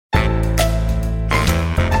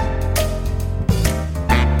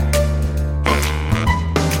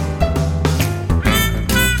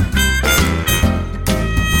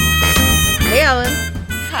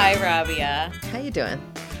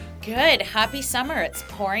Good. Happy summer. It's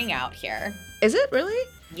pouring out here. Is it really?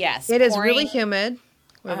 Yes. It is really humid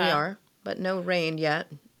where we Uh-huh. are, but no rain yet.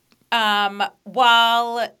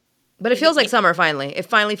 Well, But it feels like summer finally. It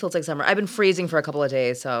finally feels like summer. I've been freezing for a couple of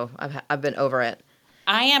days, so I've been over it.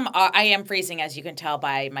 I am freezing, as you can tell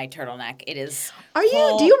by my turtleneck. It is Are you?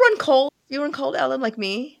 cold. Do you run cold? Do you run cold, Ellen, like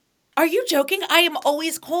me? Are you joking? I am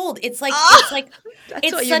always cold. It's like That's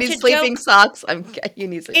it's why you such need a sleeping joke. socks. You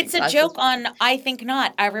need sleeping It's a socks. joke on I think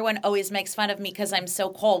not. Everyone always makes fun of me because I'm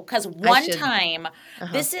so cold. Because I one should. time, Uh-huh.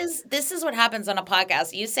 this is what happens on a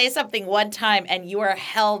podcast. You say something one time and you are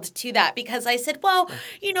held to that because I said, well,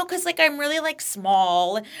 because like I'm really like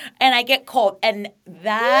small and I get cold and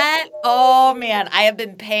that. Oh man, I have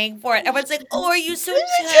been paying for it. Everyone's like, oh, are you so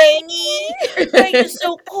tiny? Are you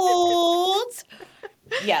so cold?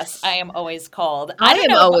 Yes, I am always cold. I I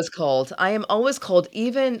don't am know. always cold. I am always cold.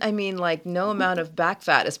 Even, like no amount of back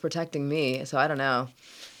fat is protecting me. So I don't know.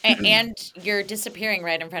 And you're disappearing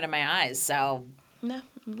right in front of my eyes. So No,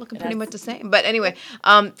 I'm looking pretty much that's the same. But anyway,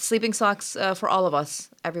 sleeping socks for all of us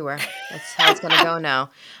everywhere. That's how it's gonna go now.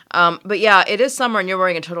 But yeah, it is summer and you're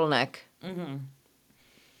wearing a turtleneck. mm-hmm.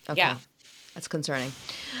 Okay, Yeah. that's concerning.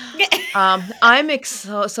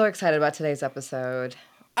 So excited about today's episode.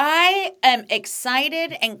 I am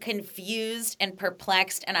excited and confused and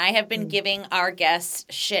perplexed, and I have been Mm. giving our guests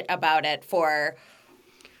shit about it for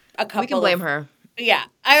a couple We can blame of. her. Yeah,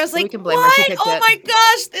 I was We like, can blame her. She "What? picked Oh it. my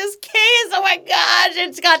gosh, this case! Oh my gosh,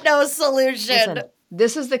 it's got no solution." Listen,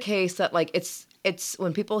 this is the case that like it's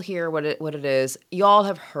when people hear what it is, y'all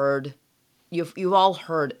have heard. You've all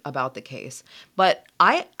heard about the case, but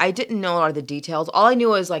I didn't know a lot of the details. All I knew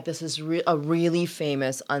was like this is a really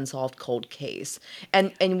famous unsolved cold case,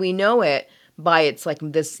 and we know it by its like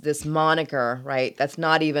this moniker, right? That's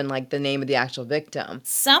not even like the name of the actual victim.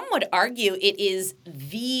 Some would argue it is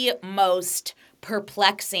the most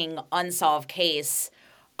perplexing unsolved case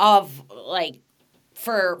of like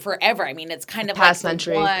for forever. I mean, it's kind of like Past the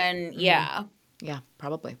century. one. Yeah, Yeah,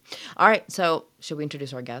 probably. All right, so should we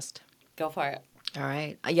introduce our guest? go for it. All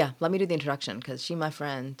right. Yeah, let me do the introduction because she's my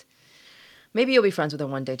friend. Maybe you'll be friends with her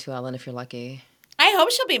one day too, Ellen, if you're lucky. I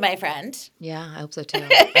hope she'll be my friend. Yeah, I hope so too.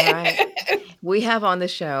 All right. We have on the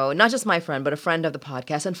show, not just my friend, but a friend of the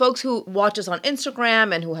podcast and folks who watch us on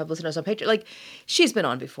Instagram and who have listened to us on Patreon. Like, she's been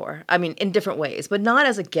on before. I mean, in different ways, but not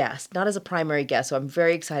as a guest, not as a primary guest. So I'm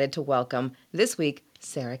very excited to welcome this week,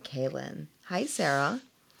 Sarah Cailean. Hi, Sarah.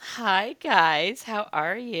 Hi, guys. How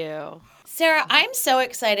are you? Sarah, I'm so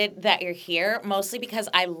excited that you're here, mostly because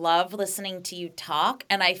I love listening to you talk,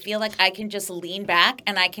 and I feel like I can just lean back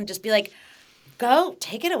and I can just be like, go,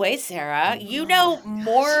 take it away, Sarah. You know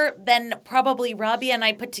more than probably Robbie and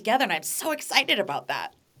I put together, and I'm so excited about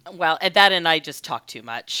that. Well, that and I just talk too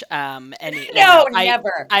much. And No,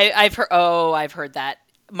 never. I've heard that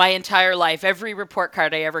my entire life. Every report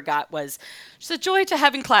card I ever got was just a joy to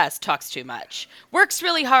have in class. Talks too much. Works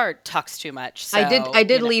really hard. Talks too much. So, I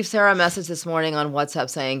did leave Sarah a message this morning on WhatsApp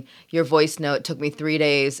saying your voice note took me 3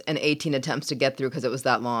 days and 18 attempts to get through because it was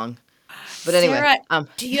that long. But anyway, Sarah,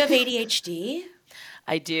 do you have ADHD?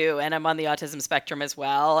 I do, and I'm on the autism spectrum as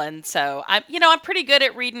well, and so I'm pretty good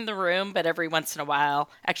at reading the room, but every once in a while,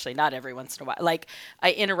 actually not every once in a while, like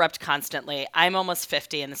I interrupt constantly. I'm almost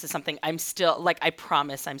 50, and this is something I'm still like. I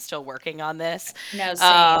promise I'm still working on this. No,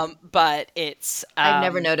 same. But it's I've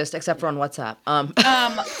never noticed except for on WhatsApp.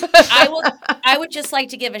 I would just like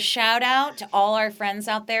to give a shout out to all our friends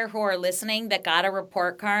out there who are listening that got a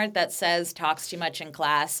report card that says talks too much in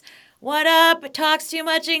class. What up? Talks too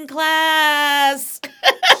much in class.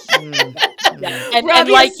 and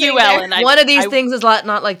Robbie like is you, sitting there. Ellen, One of these things is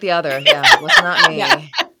not like the other. Yeah, it was not me. Yeah.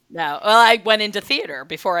 No, well, I went into theater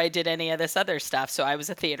before I did any of this other stuff, so I was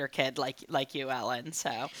a theater kid, like you, Ellen.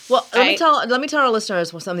 So, Well, let me tell our listeners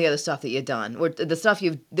some of the other stuff that you've done, or the stuff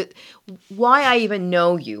why I even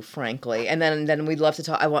know you, frankly, and then we'd love to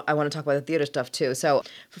talk. I want to talk about the theater stuff too. So,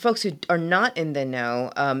 for folks who are not in the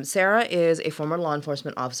know, Sarah is a former law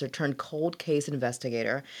enforcement officer turned cold case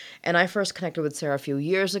investigator, and I first connected with Sarah a few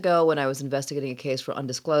years ago when I was investigating a case for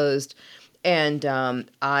undisclosed, and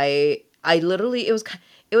I literally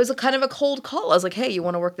it was a kind of a cold call. I was like, hey, you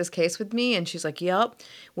want to work this case with me? And she's like, yep.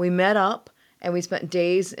 We met up and we spent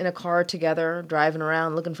days in a car together, driving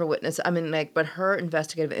around, looking for witnesses. I mean, like, but her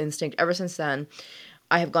investigative instinct, ever since then,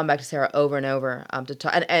 I have gone back to Sarah over and over to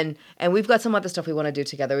talk. And we've got some other stuff we want to do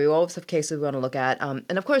together. We always have cases we want to look at.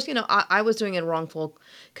 And of course, I was doing a wrongful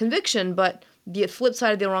conviction, but the flip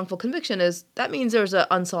side of the wrongful conviction is that means there's an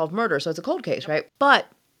unsolved murder. So it's a cold case, right? But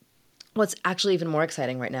what's actually even more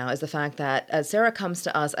exciting right now is the fact that Sarah comes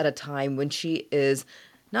to us at a time when she is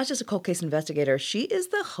not just a cold case investigator, she is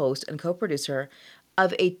the host and co-producer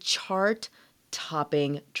of a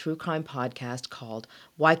chart-topping true crime podcast called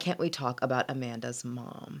Why Can't We Talk About Amanda's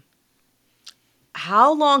Mom?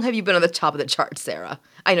 How long have you been on the top of the chart, Sarah?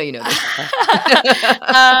 I know you know this.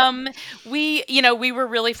 We were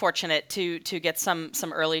really fortunate to get some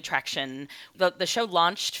early traction. The show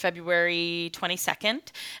launched February 22nd.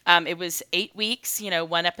 It was 8 weeks,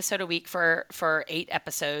 one episode a week for 8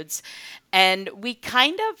 episodes. And we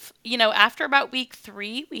kind of, after about week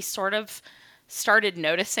 3, we sort of started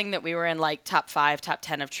noticing that we were in like top 5, top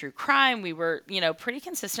 10 of true crime. We were, pretty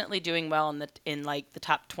consistently doing well in like the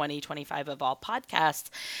top 20, 25 of all podcasts.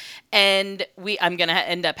 And I'm going to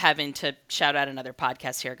end up having to shout out another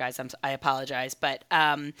podcast here, guys. I apologize. But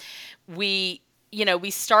we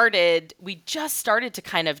just started to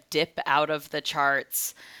kind of dip out of the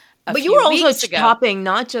charts. But you were also topping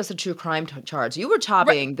not just the true crime charts. You were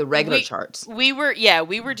topping the regular charts. We were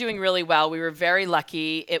doing really well. We were very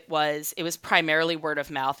lucky. It was primarily word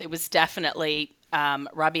of mouth. It was definitely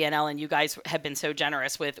Robbie and Ellen, you guys have been so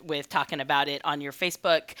generous with talking about it on your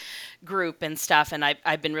Facebook group and stuff. And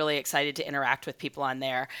I've been really excited to interact with people on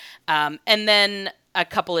there. And then a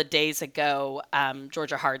couple of days ago,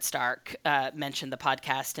 Georgia Hardstark mentioned the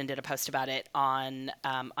podcast and did a post about it on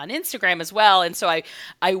Instagram as well. And so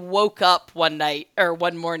I woke up one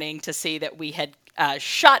morning to see that we had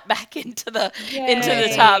shot back into the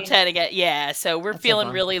top 10 again. Yeah, so we're feeling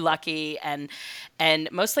really lucky, and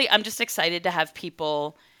mostly I'm just excited to have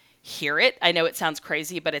people hear it. I know it sounds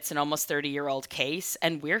crazy, but it's an almost 30-year-old case,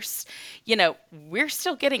 and we're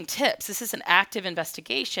still getting tips. This is an active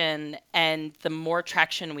investigation, and the more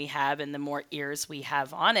traction we have and the more ears we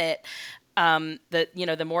have on it,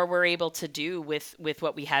 the more we're able to do with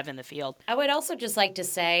what we have in the field. I would also just like to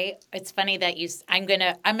say, it's funny that I'm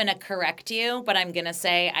gonna correct you, but I'm gonna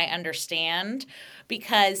say I understand,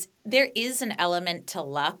 because there is an element to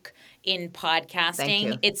luck in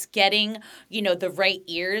podcasting. It's getting, the right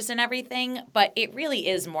ears and everything, but it really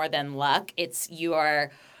is more than luck. It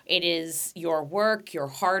is your work, your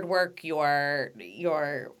hard work,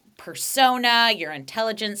 your persona, your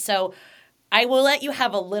intelligence. So I will let you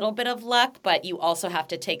have a little bit of luck, but you also have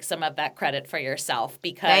to take some of that credit for yourself,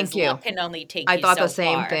 because luck can only take you so far. I thought the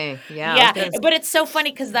same thing. Yeah. But it's so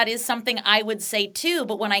funny, because that is something I would say too.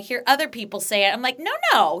 But when I hear other people say it, I'm like,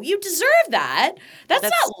 no, you deserve that. That's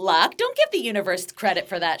not luck. Don't give the universe credit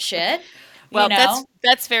for that shit. Well,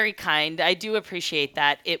 that's very kind. I do appreciate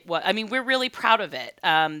that. We're really proud of it.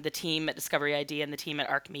 The team at Discovery ID and the team at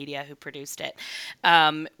Arc Media who produced it.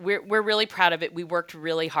 We're really proud of it. We worked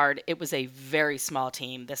really hard. It was a very small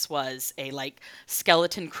team. This was a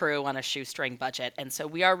skeleton crew on a shoestring budget, and so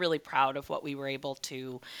we are really proud of what we were able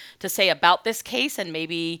to say about this case, and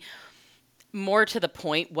maybe more to the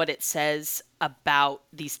point, what it says about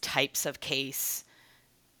these types of case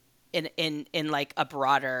in like a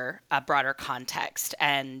broader context.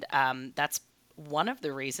 And that's one of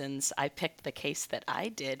the reasons I picked the case that I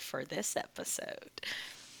did for this episode.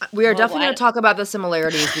 We are definitely going to talk about the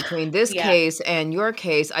similarities between this case and your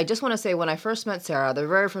case. I just want to say, when I first met Sarah, the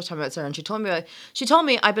very first time I met Sarah, and she told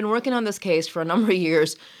me I've been working on this case for a number of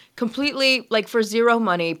years, completely for zero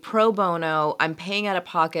money, pro bono. I'm paying out of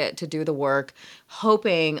pocket to do the work,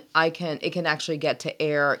 hoping it can actually get to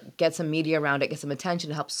air, get some media around it, get some attention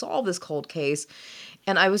to help solve this cold case.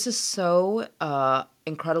 And I was just so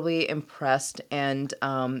incredibly impressed and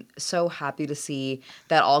so happy to see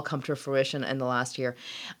that all come to fruition in the last year.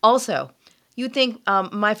 Also, you think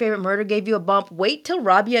My Favorite Murder gave you a bump? Wait till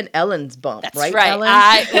Robbie and Ellen's bump. That's right, right. Ellen?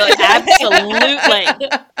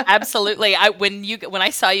 Absolutely. When I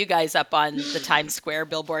saw you guys up on the Times Square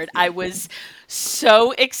billboard, I was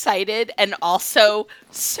so excited and also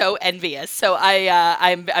so envious. So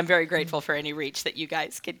I'm very grateful for any reach that you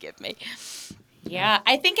guys could give me. Yeah,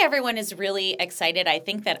 I think everyone is really excited. I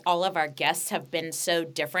think that all of our guests have been so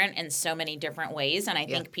different in so many different ways. And I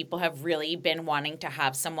think people have really been wanting to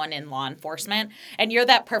have someone in law enforcement. And you're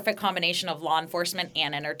that perfect combination of law enforcement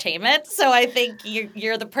and entertainment. So I think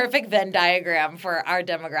you're the perfect Venn diagram for our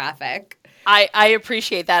demographic. I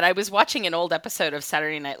appreciate that. I was watching an old episode of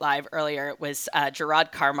Saturday Night Live earlier. It was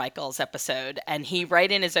Gerard Carmichael's episode, and he,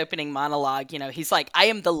 right in his opening monologue, he's like, I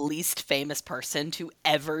am the least famous person to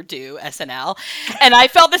ever do SNL. And I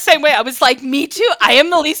felt the same way. I was like, me too. I am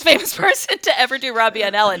the least famous person to ever do Robbie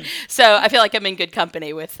and Ellen. So I feel like I'm in good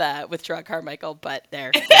company with Gerard Carmichael, but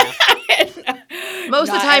there. Most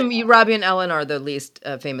of the time, Robbie and Ellen are the least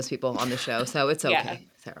famous people on the show, so it's okay. Yeah.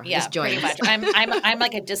 Sarah, yeah, just join pretty us. much. I'm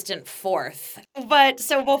like a distant fourth. But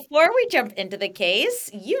so before we jump into the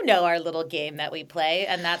case, our little game that we play,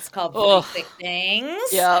 and that's called Pretty Sick Things.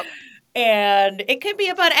 Yep. And it could be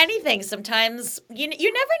about anything. Sometimes you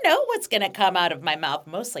never know what's going to come out of my mouth.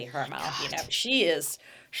 Mostly her mouth. She is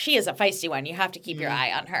a feisty one. You have to keep your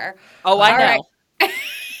eye on her. Oh, I All know. right.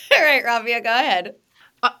 All right, Rabia, go ahead.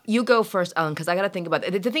 You go first, Ellen, because I got to think about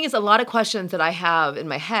it. The thing is, a lot of questions that I have in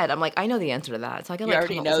my head, I'm like, I know the answer to that. So I got You to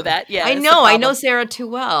already know that? Yeah. I that's the know problem. Sarah too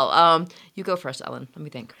well. You go first, Ellen. Let me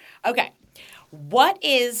think. Okay. What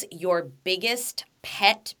is your biggest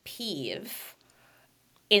pet peeve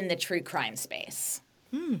in the true crime space?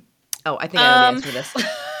 Oh, I think I know the answer to this.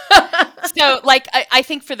 So, like, I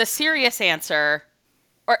think for the serious answer,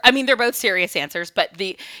 or I mean, they're both serious answers, but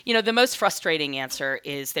the most frustrating answer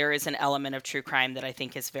is there is an element of true crime that I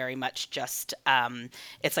think is very much just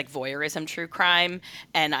it's like voyeurism true crime,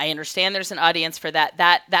 and I understand there's an audience for that.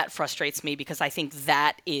 That frustrates me because I think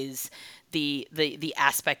that is the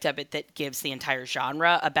aspect of it that gives the entire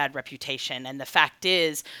genre a bad reputation. And the fact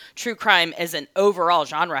is, true crime as an overall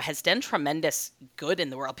genre has done tremendous good in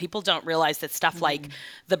the world. People don't realize that stuff like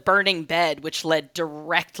The Burning Bed, which led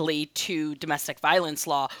directly to domestic violence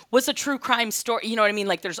law, was a true crime story. You know what I mean?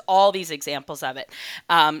 Like, there's all these examples of it.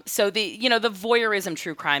 So the voyeurism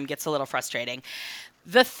true crime gets a little frustrating.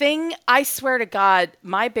 The thing, I swear to God,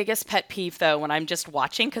 my biggest pet peeve, though, when I'm just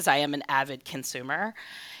watching, because I am an avid consumer,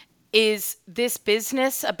 is this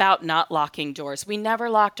business about not locking doors. We never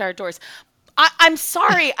locked our doors. I'm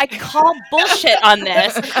sorry, I call bullshit on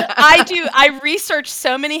this. I do. I research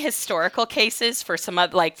so many historical cases for some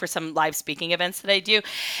live speaking events that I do,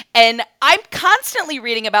 and I'm constantly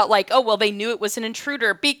reading about they knew it was an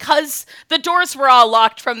intruder because the doors were all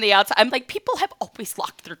locked from the outside. I'm like, people have always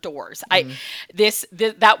locked their doors.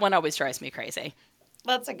 That one always drives me crazy.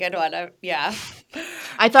 That's a good one. Yeah.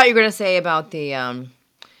 I thought you were going to say about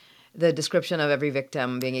the description of every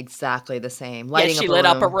victim being exactly the same. Lighting she up lit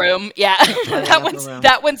up a room. Yeah,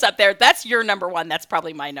 that one's up there. That's your number one. That's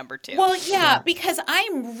probably my number two. Well, yeah, because I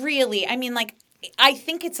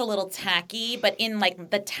think it's a little tacky, but in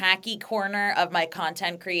the tacky corner of my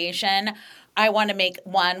content creation, I want to make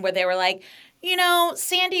one where they were like,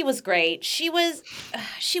 Sandy was great. She was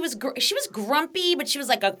grumpy, but she was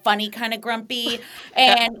like a funny kind of grumpy,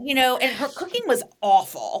 and and her cooking was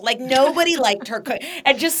awful. Like, nobody liked her cook.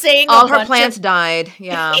 And just saying all her plants died.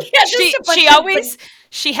 Yeah,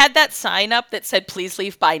 she had that sign up that said, "Please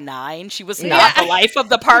leave by 9." She was not the life of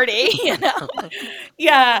the party.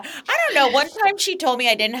 Yeah, I don't know. One time she told me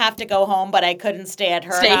I didn't have to go home, but I couldn't stay at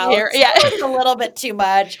her house. Here. Yeah, it was a little bit too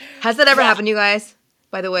much. Has that ever happened to you guys?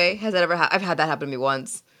 By the way, has that ever happened? I've had that happen to me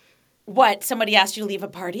once. What? Somebody asked you to leave a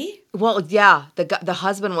party? Well, yeah. The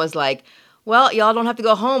husband was like, well, y'all don't have to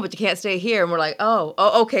go home, but you can't stay here. And we're like, oh,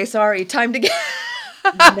 okay, sorry. Time to get...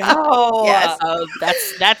 No. Yes. Oh,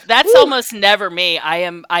 that's almost never me. I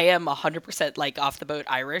am 100% like off the boat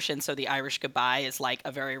Irish, and so the Irish goodbye is like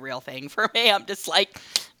a very real thing for me. I'm just like,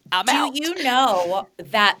 I'm out. Do you know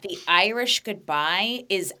that the Irish goodbye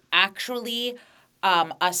is actually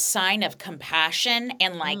a sign of compassion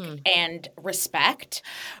and and respect?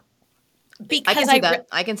 Because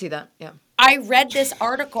I can see that. Yeah. I read this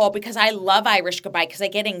article because I love Irish goodbye because I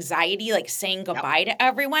get anxiety saying goodbye to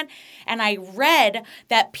everyone. And I read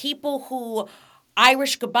that people who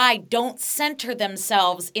Irish goodbye don't center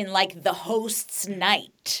themselves in the host's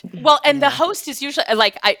night. Well, and the host is usually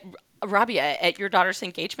Rabia, at your daughter's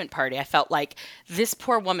engagement party, I felt like this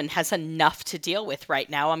poor woman has enough to deal with right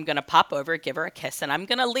now. I'm going to pop over, give her a kiss, and I'm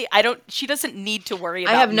going to leave. She doesn't need to worry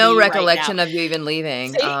about me. I have no recollection right of you even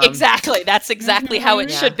leaving. Exactly. That's exactly how it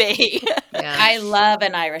should be. Yeah. I love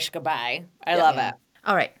an Irish goodbye. I love it.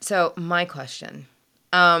 All right. So my question.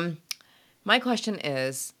 My question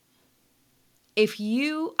is,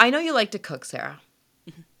 I know you like to cook, Sarah,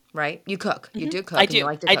 right? You cook. You do cook. I do. You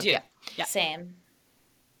like to cook. I do. Yeah. Same.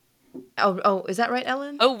 Oh, is that right,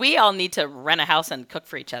 Ellen? Oh, we all need to rent a house and cook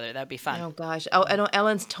for each other. That'd be fun. Oh gosh. Oh, I know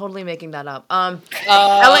Ellen's totally making that up. Ellen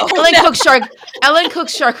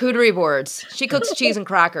cooks charcuterie boards. She cooks cheese and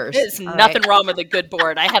crackers. There's nothing wrong with a good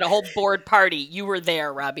board. I had a whole board party. You were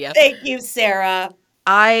there, Rabia. Thank you, Sarah.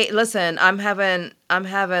 I'm having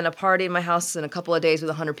a party in my house in a couple of days with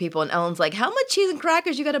 100 people, and Ellen's like, "How much cheese and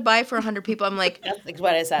crackers you got to buy for 100 people?" I'm like, "That's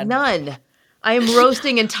what I said. None. I am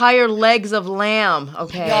roasting entire legs of lamb."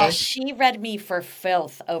 Okay. Y'all, she read me for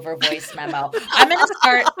filth over voice memo. I'm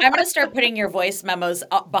gonna start putting your voice memos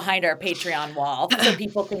up behind our Patreon wall so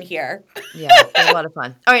people can hear. Yeah, it's a lot of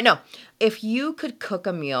fun. All right, no. If you could cook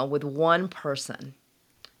a meal with one person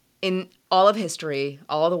in all of history,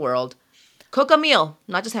 all of the world, cook a meal,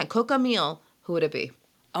 not just cook a meal, who would it be?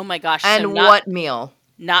 Oh my gosh. And what meal?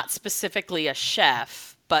 Not specifically a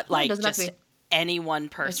chef, but just any one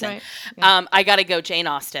person. That's right. Yeah. I got to go Jane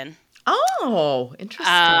Austen. Oh,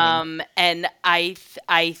 interesting. And I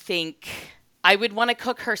think I would want to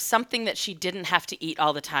cook her something that she didn't have to eat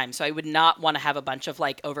all the time. So I would not want to have a bunch of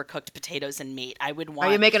like overcooked potatoes and meat. I would want.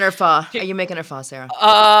 Are you making her pho? Are you making her pho, Sarah?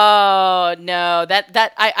 Oh no,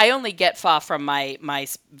 that I only get pho from my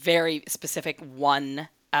very specific one.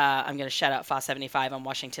 I'm going to shout out Pho 75 on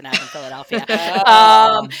Washington Ave in Philadelphia.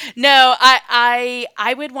 No,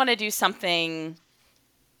 I would want to do something.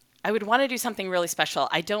 I would want to do something really special.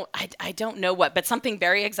 I don't know what, but something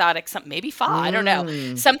very exotic, maybe pho. I don't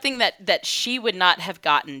know. Something that she would not have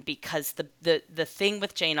gotten, because the thing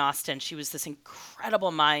with Jane Austen, she was this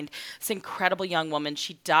incredible mind, this incredible young woman.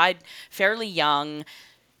 She died fairly young.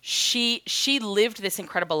 She lived this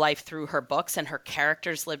incredible life through her books, and her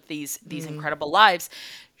characters lived these incredible lives.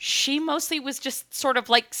 She mostly was just sort of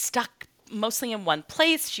like stuck mostly in one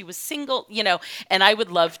place. She was single, and I would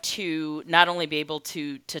love to not only be able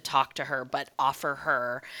to talk to her, but offer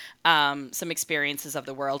her some experiences of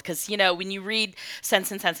the world. Because, when you read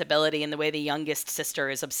Sense and Sensibility and the way the youngest sister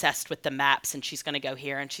is obsessed with the maps, and she's going to go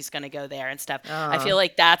here and she's going to go there and stuff, I feel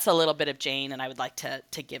like that's a little bit of Jane, and I would like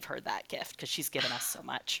to give her that gift because she's given us so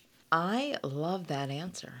much. I love that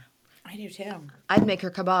answer. I do too. I'd make her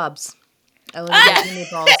kebabs. I love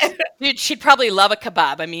meatballs. Dude, she'd probably love a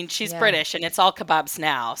kebab. I mean, she's British, and it's all kebabs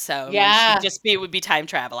now. So yeah, it would be time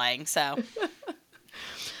traveling. So,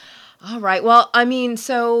 all right. Well, I mean,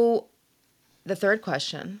 so the third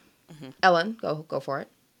question, Ellen, go for it.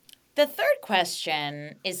 The third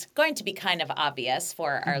question is going to be kind of obvious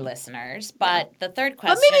for our listeners, but the third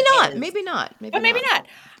question, but maybe not. Maybe not.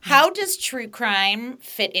 How does true crime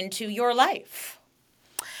fit into your life?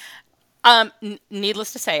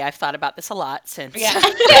 Needless to say, I've thought about this a lot since you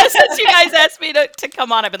guys asked me to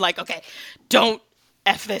come on. I've been like, okay, don't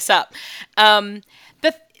F this up.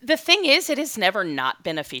 The thing is, it has never not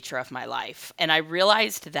been a feature of my life. And I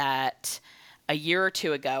realized that a year or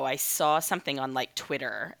two ago, I saw something on like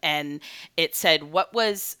Twitter, and it said,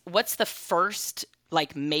 what's the first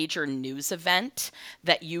like major news event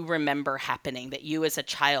that you remember happening, that you as a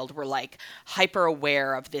child were like hyper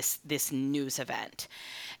aware of this news event?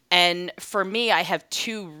 And for me, I have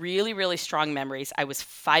two really, really strong memories. I was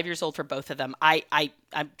 5 years old for both of them. I'm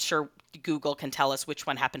sure Google can tell us which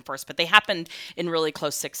one happened first, but they happened in really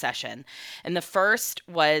close succession. And the first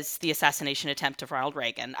was the assassination attempt of Ronald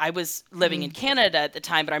Reagan. I was living in Canada at the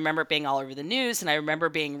time, but I remember it being all over the news, and I remember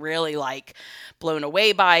being really like blown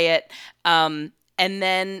away by it. And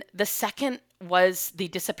then the second was the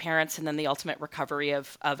disappearance and then the ultimate recovery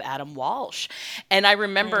of Adam Walsh. And I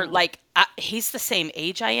remember he's the same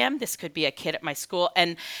age I am. This could be a kid at my school.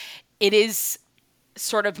 And it is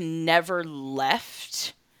sort of never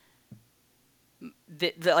left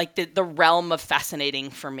the realm of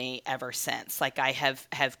fascinating for me ever since. Like I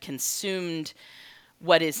have consumed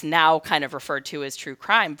what is now kind of referred to as true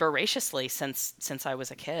crime voraciously since I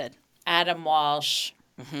was a kid. Adam Walsh.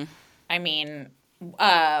 Mm-hmm. I mean,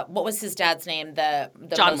 what was his dad's name? The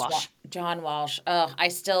John Walsh. John Walsh. I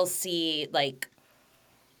still see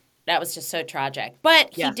that was just so tragic.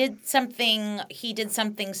 But he did something. He did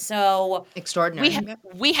something so extraordinary.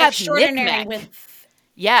 We have extraordinary Nick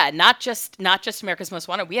Mac. Not just America's Most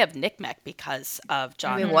Wanted. We have Nick Mac because of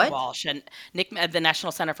John Walsh, and Nick Mac, the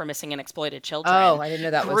National Center for Missing and Exploited Children. Oh, I didn't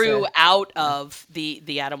know that grew out of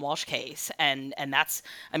the Adam Walsh case, and that's,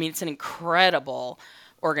 I mean, it's an incredible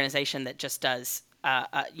organization that just does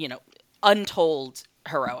untold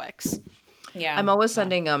heroics. Yeah, I'm always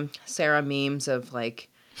sending Sarah memes of like,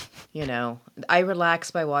 I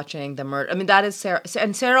relax by watching the murder. I mean, that is Sarah,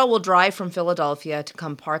 and Sarah will drive from Philadelphia to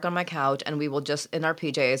come park on my couch, and we will just in our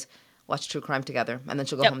PJs watch true crime together, and then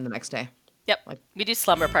she'll go home the next day. Yep, we do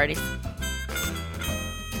slumber parties.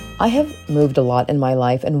 I have moved a lot in my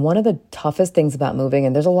life, and one of the toughest things about moving,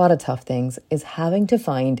 and there's a lot of tough things, is having to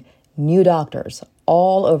find new doctors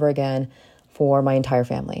all over again for my entire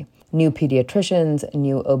family. New pediatricians,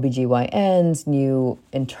 new OBGYNs, new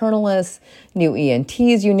internalists, new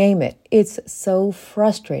ENTs, you name it. It's so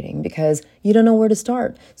frustrating because you don't know where to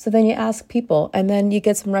start. So then you ask people, and then you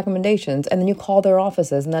get some recommendations, and then you call their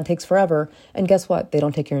offices, and that takes forever. And guess what? They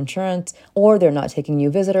don't take your insurance, or they're not taking new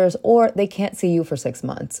visitors, or they can't see you for 6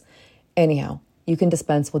 months. Anyhow, you can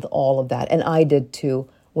dispense with all of that. And I did too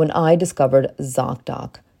when I discovered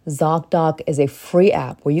ZocDoc. ZocDoc is a free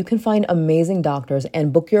app where you can find amazing doctors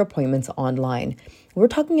and book your appointments online. We're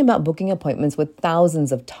talking about booking appointments with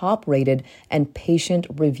thousands of top-rated and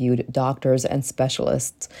patient-reviewed doctors and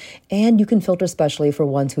specialists. And you can filter specially for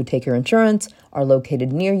ones who take your insurance, are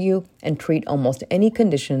located near you, and treat almost any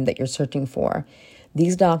condition that you're searching for.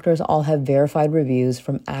 These doctors all have verified reviews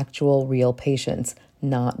from actual real patients.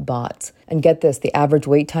 not bots. And get this, the average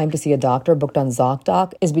wait time to see a doctor booked on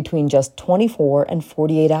ZocDoc is between just 24 and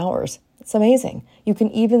 48 hours. It's amazing. You can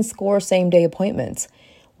even score same-day appointments.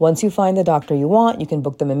 Once you find the doctor you want, you can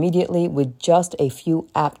book them immediately with just a few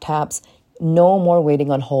app taps. No more waiting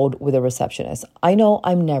on hold with a receptionist. I know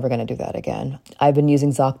I'm never going to do that again. I've been using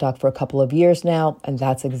ZocDoc for a couple of years now, and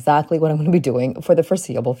that's exactly what I'm going to be doing for the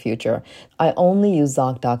foreseeable future. I only use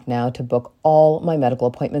ZocDoc now to book all my medical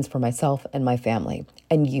appointments for myself and my family,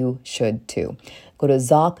 and you should too. Go to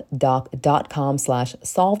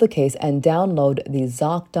ZocDoc.com/solvethecase and download the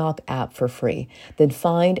ZocDoc app for free. Then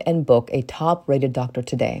find and book a top-rated doctor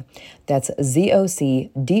today. That's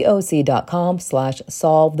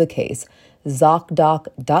ZocDoc.com/solvethecase.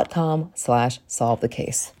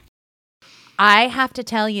 ZocDoc.com/solvethecase. I have to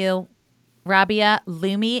tell you, Rabia,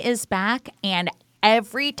 Lumi is back, and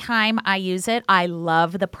every time I use it, I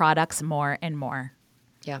love the products more and more.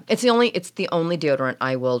 Yeah, it's the only deodorant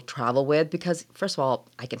I will travel with because, first of all,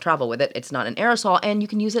 I can travel with it. It's not an aerosol, and you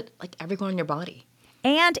can use it like everywhere on your body.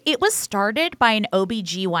 And it was started by an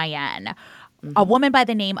OBGYN, a woman by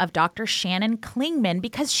the name of Dr. Shannon Klingman,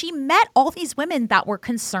 because she met all these women that were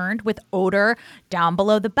concerned with odor down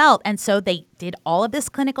below the belt. And so they did all of this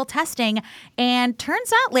clinical testing. And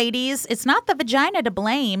turns out, ladies, it's not the vagina to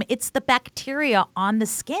blame. It's the bacteria on the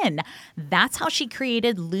skin. That's how she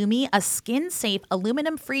created Lumi, a skin-safe,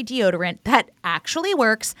 aluminum-free deodorant that actually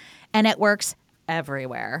works. And it works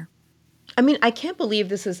everywhere. I mean, I can't believe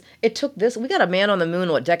it took this, we got a man on the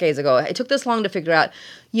moon, decades ago. It took this long to figure out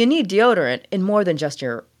you need deodorant in more than just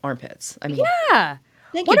your armpits. I mean, Yeah.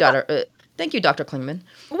 Thank you, Dr. Klingman.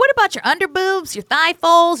 What about your underboobs, your thigh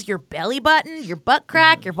folds, your belly button, your butt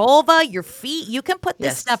crack, your vulva, your feet? You can put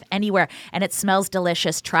this stuff anywhere, and it smells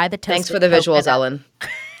delicious. Try the toasted Thanks for the visuals, coconut. Ellen.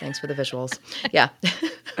 Thanks for the visuals. Yeah.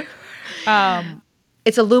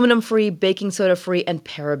 It's aluminum-free, baking soda-free, and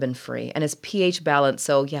paraben-free, and it's pH balanced,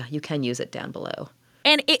 so yeah, you can use it down below.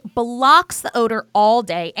 And it blocks the odor all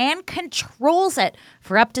day and controls it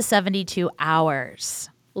for up to 72 hours.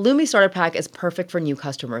 Lumi Starter Pack is perfect for new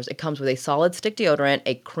customers. It comes with a solid stick deodorant,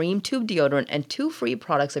 a cream tube deodorant, and 2 free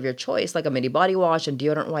products of your choice, like a mini body wash and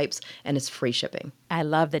deodorant wipes, and it's free shipping. I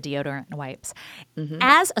love the deodorant wipes.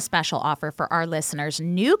 As a special offer for our listeners,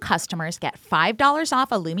 new customers get $5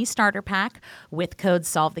 off a Lumi Starter Pack with code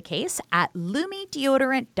SOLVETHECASE at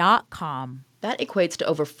LumiDeodorant.com. That equates to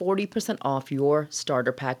over 40% off your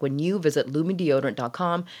starter pack when you visit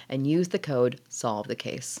LumiDeodorant.com and use the code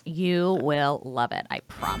SOLVETHECASE. You will love it, I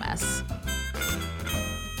promise.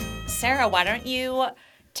 Sarah, why don't you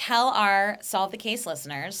tell our Solve the Case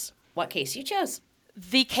listeners what case you chose?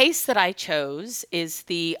 The case that I chose is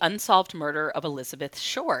the unsolved murder of Elizabeth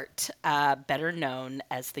Short, better known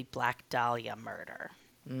as the Black Dahlia murder.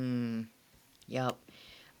 Yep.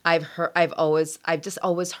 I've just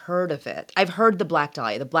always heard of it. I've heard the Black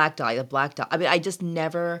Dahlia. I mean, I just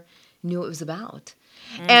never knew what it was about.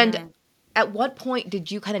 And at what point did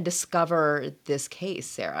you kind of discover this case,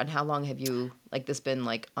 Sarah? And how long have you this been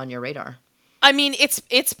on your radar? I mean,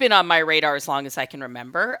 it's been on my radar as long as I can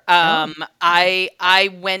remember. I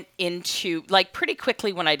went into pretty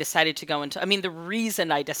quickly when I decided to go into. I mean, the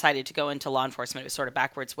reason I decided to go into law enforcement, it was sort of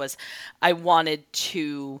backwards, was I wanted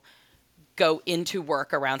to go into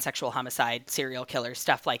work around sexual homicide, serial killers,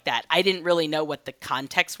 stuff like that. I didn't really know what the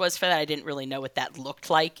context was for that. I didn't really know what that looked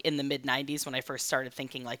like in the mid-90s when I first started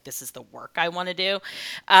thinking this is the work I want to do.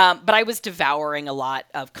 But I was devouring a lot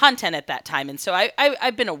of content at that time. And so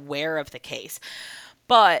I've been aware of the case.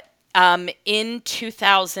 But in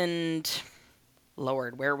 2000...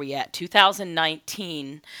 Lord, where are we at?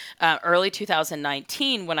 2019, early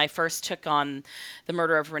 2019, when I first took on the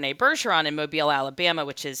murder of Renee Bergeron in Mobile, Alabama,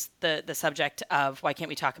 which is the subject of Why Can't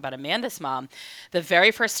We Talk About Amanda's Mom, the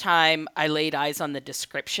very first time I laid eyes on the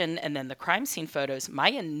description and then the crime scene photos, my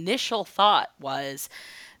initial thought was,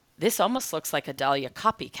 this almost looks like a Dahlia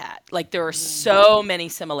copycat. There are so many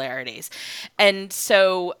similarities. And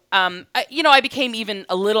so, I became even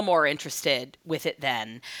a little more interested with it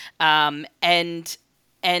then. And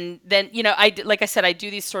then, like I said, I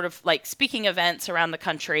do these sort of speaking events around the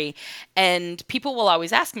country, and people will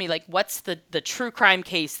always ask me what's the true crime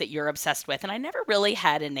case that you're obsessed with? And I never really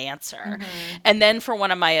had an answer. And then for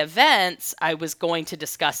one of my events, I was going to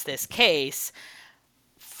discuss this case.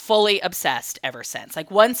 Fully obsessed ever since.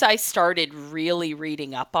 Once I started really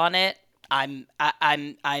reading up on it, I'm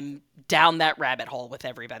down that rabbit hole with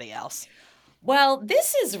everybody else. Well,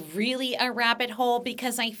 this is really a rabbit hole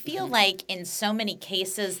because I feel like in so many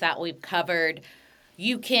cases that we've covered,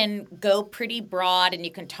 you can go pretty broad and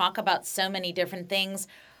you can talk about so many different things.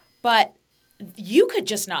 But you could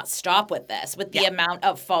just not stop with this, with the amount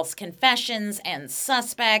of false confessions and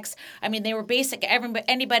suspects. I mean, they were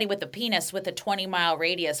anybody with a penis with a 20-mile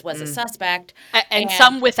radius was a suspect. And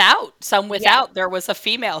some without. There was a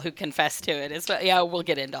female who confessed to it. Yeah, we'll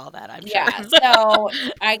get into all that, I'm sure. Yeah, so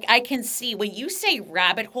I can see when you say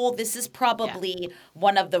rabbit hole, this is probably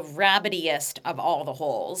one of the rabbitiest of all the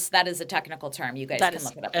holes. That is a technical term. You guys can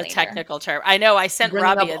look it up later. A technical term. I know. I sent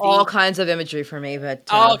Bringing Rabia up all kinds of imagery for me, but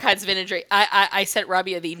all kinds of imagery. I sent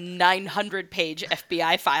Rabia the 900-page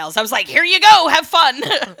FBI files. I was like, here you go, have fun.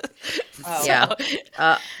 Yeah.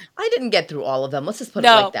 I didn't get through all of them. Let's just put it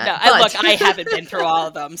like that. No, look, I haven't been through all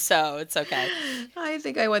of them, so it's okay. I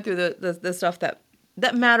think I went through the stuff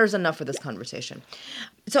that matters enough for this conversation.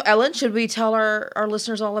 So, Ellen, should we tell our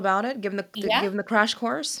listeners all about it? Give them the crash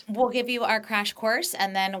course? We'll give you our crash course,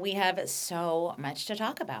 and then we have so much to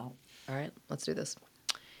talk about. All right, let's do this.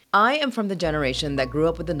 I am from the generation that grew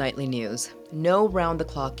up with the nightly news. No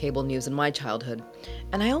round-the-clock cable news in my childhood.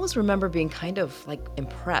 And I always remember being kind of,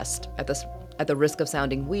 impressed at the risk of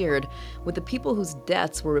sounding weird with the people whose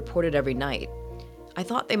deaths were reported every night. I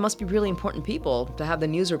thought they must be really important people to have the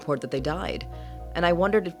news report that they died. And I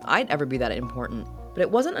wondered if I'd ever be that important. But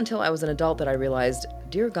it wasn't until I was an adult that I realized,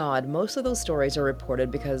 dear God, most of those stories are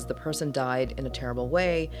reported because the person died in a terrible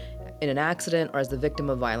way, in an accident, or as the victim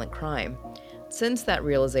of violent crime. Since that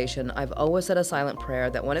realization, I've always said a silent prayer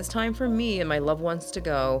that when it's time for me and my loved ones to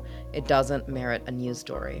go, it doesn't merit a news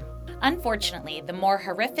story. Unfortunately, the more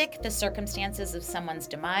horrific the circumstances of someone's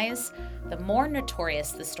demise, the more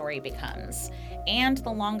notorious the story becomes, and the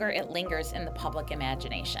longer it lingers in the public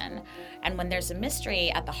imagination. And when there's a mystery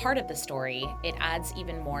at the heart of the story, it adds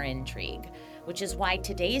even more intrigue, which is why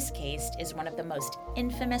today's case is one of the most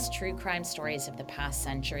infamous true crime stories of the past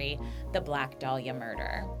century, the Black Dahlia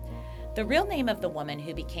murder. The real name of the woman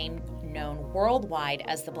who became known worldwide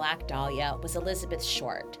as the Black Dahlia was Elizabeth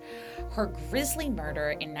Short. Her grisly murder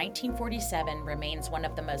in 1947 remains one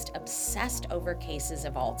of the most obsessed over cases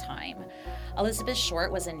of all time. Elizabeth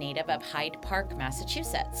Short was a native of Hyde Park,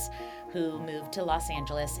 Massachusetts, who moved to Los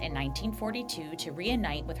Angeles in 1942 to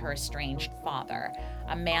reunite with her estranged father,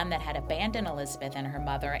 a man that had abandoned Elizabeth and her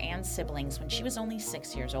mother and siblings when she was only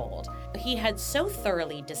 6 years old. He had so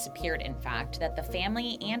thoroughly disappeared, in fact, that the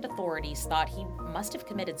family and authorities thought he must have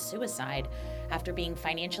committed suicide after being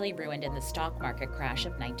financially ruined in the stock market crash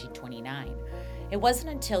of 1929. It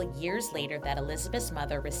wasn't until years later that Elizabeth's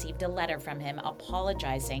mother received a letter from him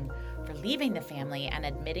apologizing for leaving the family and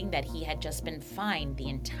admitting that he had just been fined the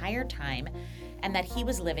entire time and that he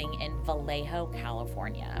was living in Vallejo,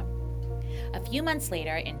 California. A few months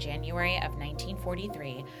later, in January of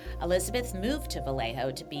 1943, Elizabeth moved to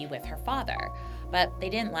Vallejo to be with her father, but they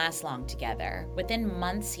didn't last long together. Within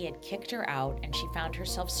months, he had kicked her out and she found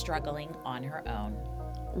herself struggling on her own.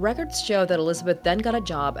 Records show that Elizabeth then got a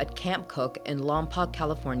job at Camp Cook in Lompoc,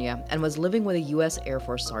 California, and was living with a U.S. Air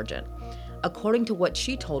Force sergeant. According to what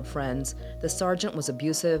she told friends, the sergeant was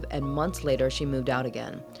abusive, and months later she moved out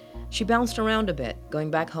again. She bounced around a bit, going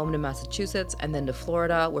back home to Massachusetts and then to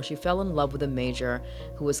Florida, where she fell in love with a major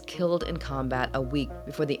who was killed in combat a week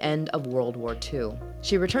before the end of World War II.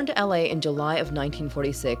 She returned to LA in July of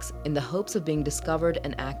 1946 in the hopes of being discovered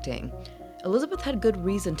and acting. Elizabeth had good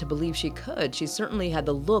reason to believe she could. She certainly had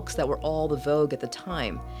the looks that were all the vogue at the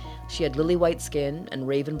time. She had lily-white skin and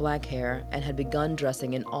raven black hair and had begun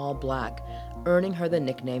dressing in all black, earning her the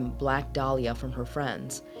nickname Black Dahlia from her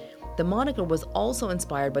friends. The moniker was also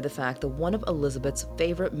inspired by the fact that one of Elizabeth's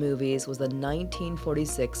favorite movies was the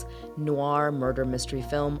 1946 noir murder mystery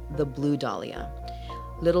film, The Blue Dahlia.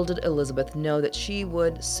 Little did Elizabeth know that she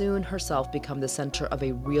would soon herself become the center of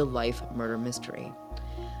a real-life murder mystery.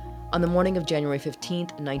 On the morning of January 15,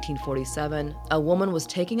 1947, a woman was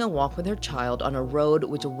taking a walk with her child on a road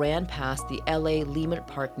which ran past the LA Leimert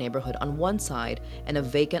Park neighborhood on one side and a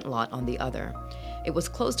vacant lot on the other. It was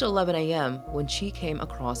close to 11 a.m. when she came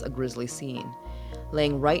across a grisly scene.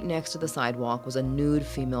 Laying right next to the sidewalk was a nude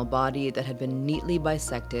female body that had been neatly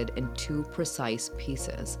bisected in two precise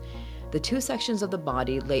pieces. The two sections of the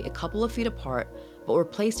body lay a couple of feet apart, but were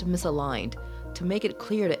placed misaligned, to make it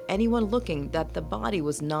clear to anyone looking that the body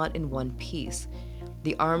was not in one piece.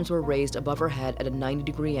 The arms were raised above her head at a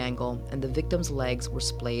 90-degree angle, and the victim's legs were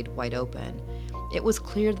splayed wide open. It was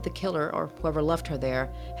clear that the killer, or whoever left her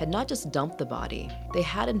there, had not just dumped the body. They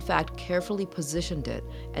had in fact carefully positioned it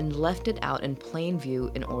and left it out in plain view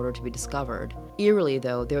in order to be discovered. Eerily,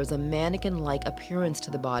 though, there was a mannequin-like appearance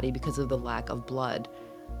to the body because of the lack of blood.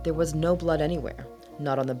 There was no blood anywhere.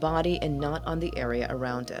 Not on the body and not on the area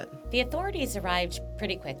around it. The authorities arrived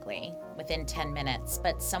pretty quickly, within 10 minutes,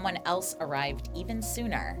 but someone else arrived even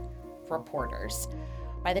sooner, reporters.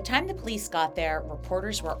 By the time the police got there,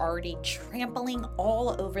 reporters were already trampling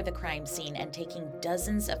all over the crime scene and taking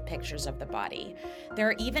dozens of pictures of the body. There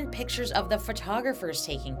are even pictures of the photographers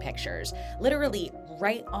taking pictures, literally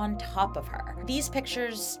right on top of her. These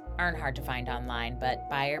pictures aren't hard to find online, but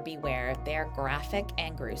buyer beware, they're graphic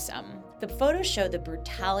and gruesome. The photos show the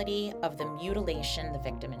brutality of the mutilation the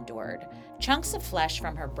victim endured. Chunks of flesh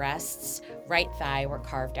from her breasts, right thigh were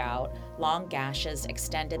carved out, long gashes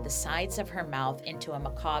extended the sides of her mouth into a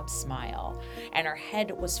macabre smile, and her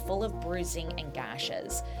head was full of bruising and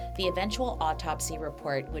gashes. The eventual autopsy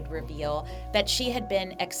report would reveal that she had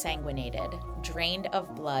been exsanguinated, drained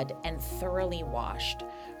of blood, and thoroughly washed.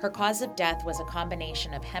 Her cause of death was a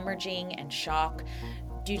combination of hemorrhaging and shock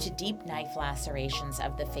due to deep knife lacerations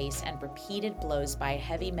of the face and repeated blows by a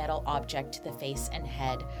heavy metal object to the face and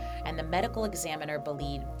head, and the medical examiner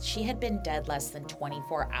believed she had been dead less than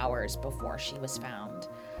 24 hours before she was found.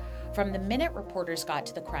 From the minute reporters got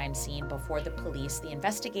to the crime scene before the police, the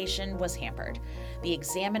investigation was hampered. The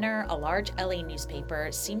Examiner, a large LA newspaper,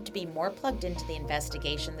 seemed to be more plugged into the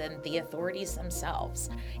investigation than the authorities themselves.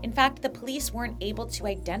 In fact, the police weren't able to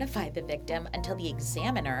identify the victim until the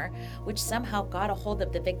Examiner, which somehow got a hold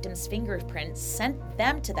of the victim's fingerprints, sent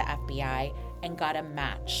them to the FBI and got a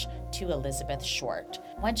match to Elizabeth Short.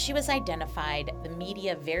 Once she was identified, the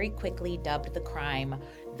media very quickly dubbed the crime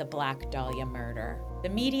the Black Dahlia murder. The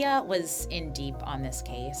media was in deep on this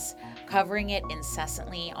case, covering it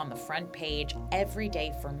incessantly on the front page every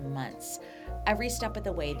day for months. Every step of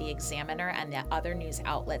the way, the Examiner and the other news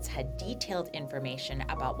outlets had detailed information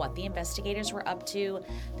about what the investigators were up to,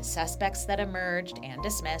 the suspects that emerged and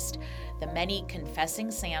dismissed, the many confessing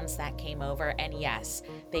Sams that came over, and yes,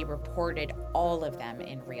 they reported all of them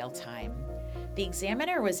in real time. The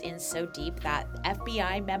Examiner was in so deep that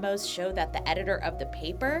FBI memos show that the editor of the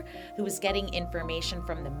paper, who was getting information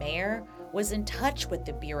from the mayor, was in touch with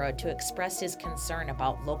the Bureau to express his concern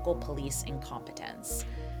about local police incompetence.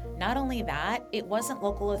 Not only that, it wasn't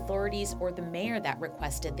local authorities or the mayor that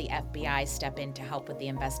requested the FBI step in to help with the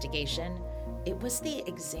investigation. It was the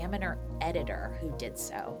Examiner editor who did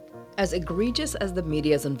so. As egregious as the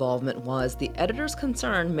media's involvement was, the editor's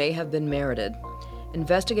concern may have been merited.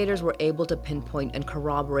 Investigators were able to pinpoint and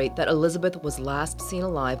corroborate that Elizabeth was last seen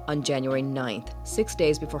alive on January 9th, 6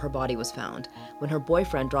 days before her body was found, when her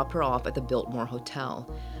boyfriend dropped her off at the Biltmore Hotel.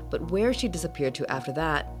 But where she disappeared to after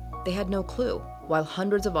that, they had no clue. While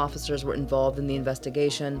hundreds of officers were involved in the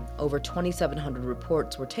investigation, over 2,700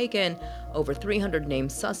 reports were taken, over 300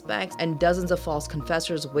 named suspects, and dozens of false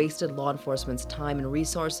confessors wasted law enforcement's time and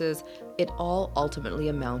resources, it all ultimately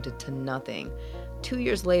amounted to nothing. 2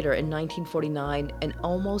 years later, in 1949, an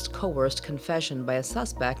almost coerced confession by a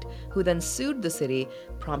suspect who then sued the city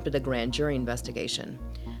prompted a grand jury investigation.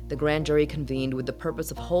 The grand jury convened with the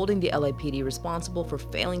purpose of holding the LAPD responsible for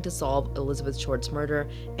failing to solve Elizabeth Short's murder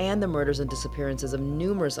and the murders and disappearances of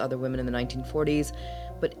numerous other women in the 1940s,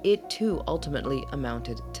 but it too ultimately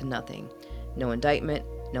amounted to nothing. No indictment,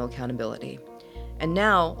 no accountability. And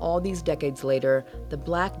now, all these decades later, the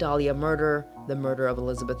Black Dahlia murder, the murder of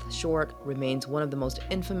Elizabeth Short, remains one of the most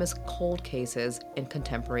infamous cold cases in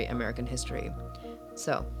contemporary American history.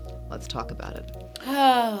 So, let's talk about it.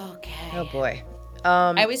 Okay. Oh boy.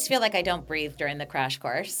 I always feel like I don't breathe during the crash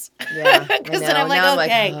course. Yeah. Because then I'm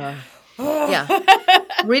like, okay. Yeah.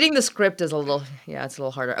 Reading the script is it's a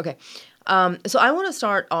little harder. Okay. So I want to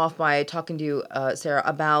start off by talking to you, Sarah,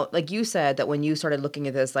 about, like you said, that when you started looking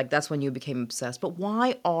at this, like that's when you became obsessed. But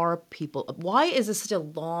why is this such a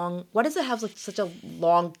long, why does it have like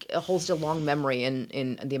holds such a long memory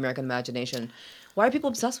in the American imagination? Why are people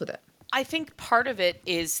obsessed with it? I think part of it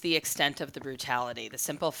is the extent of the brutality. The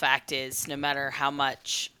simple fact is, no matter how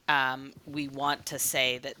much we want to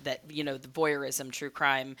say that the voyeurism, true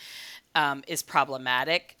crime, is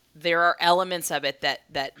problematic, there are elements of it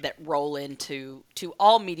that roll into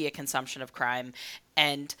all media consumption of crime,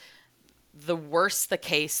 and the worse the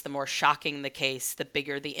case, the more shocking the case, the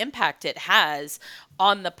bigger the impact it has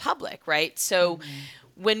on the public, right? So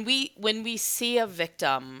when we see a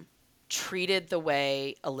victim treated the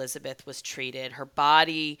way Elizabeth was treated, her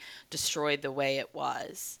body destroyed the way it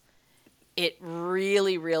was, it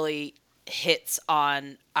really, really hits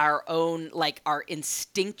on our own, like our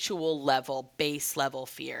instinctual level, base level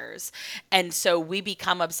fears. And so we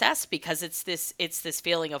become obsessed because it's this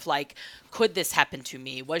feeling of like, could this happen to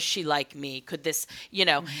me? Was she like me? Could this,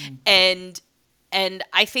 and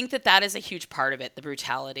I think that is a huge part of it, the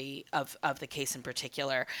brutality of the case in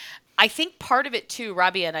particular. I think part of it too,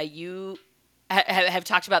 Robbie and you have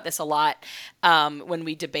talked about this a lot when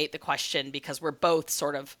we debate the question, because we're both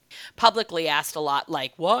sort of publicly asked a lot,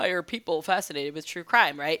 like, why are people fascinated with true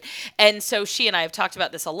crime, right? And so she and I have talked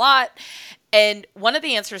about this a lot. And one of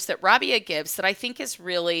the answers that Rabia gives that I think is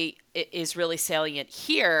really salient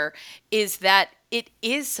here is that it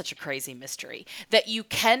is such a crazy mystery that you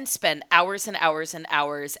can spend hours and hours and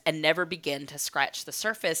hours and never begin to scratch the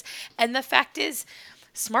surface. And the fact is,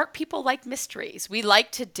 smart people like mysteries. We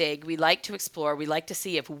like to dig, we like to explore, we like to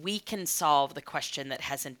see if we can solve the question that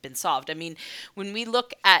hasn't been solved. I mean, when we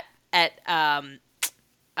look at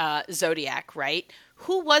Zodiac, right?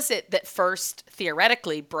 Who was it that first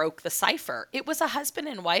theoretically broke the cipher? It was a husband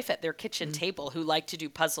and wife at their kitchen table who liked to do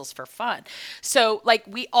puzzles for fun. So, like,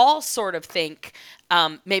 we all sort of think,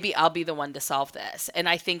 maybe I'll be the one to solve this. And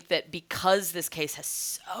I think that because this case has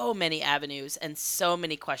so many avenues and so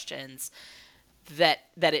many questions, that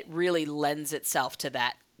it really lends itself to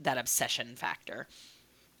that obsession factor.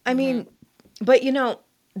 I mean, but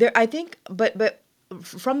there. I think, but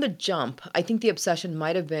from the jump, I think the obsession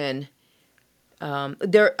might have been.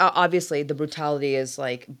 There obviously the brutality is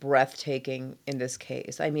like breathtaking in this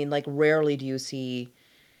case. I mean, like rarely do you see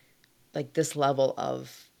like this level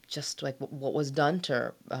of just like what was done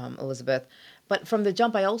to Elizabeth. But from the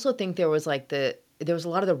jump, I also think there was a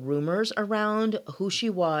lot of the rumors around who she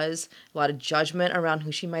was, a lot of judgment around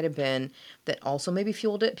who she might have been that also maybe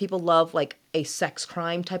fueled it. People love like a sex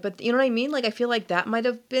crime type of, you know what I mean? Like I feel like that might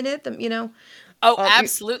have been it, Oh,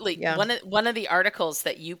 absolutely. Yeah. One of the articles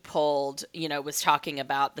that you pulled, was talking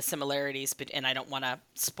about the similarities, and I don't want to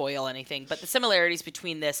spoil anything, but the similarities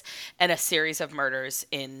between this and a series of murders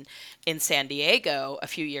in San Diego a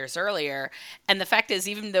few years earlier. And the fact is,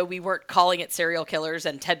 even though we weren't calling it serial killers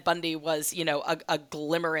and Ted Bundy was, a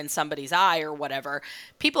glimmer in somebody's eye or whatever,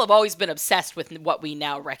 people have always been obsessed with what we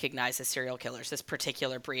now recognize as serial killers, this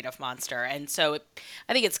particular breed of monster. And so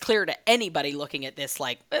I think it's clear to anybody looking at this,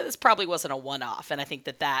 like, this probably wasn't a one-off. And I think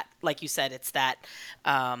that, like you said, it's that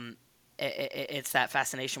it's that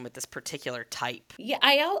fascination with this particular type. Yeah,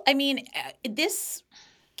 I mean, this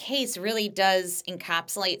case really does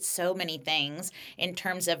encapsulate so many things in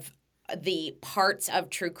terms of the parts of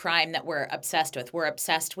true crime that we're obsessed with. We're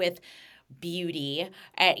obsessed with beauty,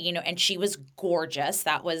 and she was gorgeous.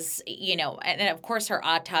 That was, and of course her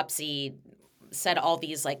autopsy said all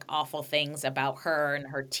these like awful things about her and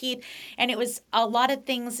her teeth, and it was a lot of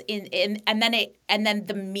things and then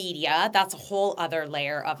the media, that's a whole other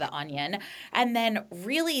layer of the onion, and then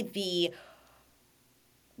really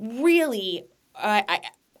I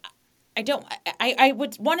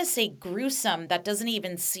would want to say gruesome. That doesn't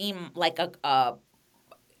even seem like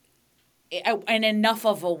an enough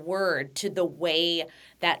of a word to the way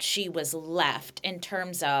that she was left in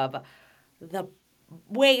terms of the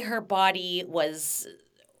way her body was,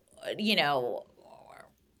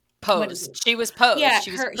 Posed. She was posed. Yeah,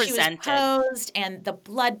 she was she was presented. posed, and the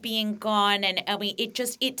blood being gone, and I mean,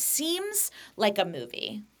 it seems like a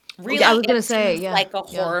movie. Really, Yeah, I was gonna it say, seems yeah, like a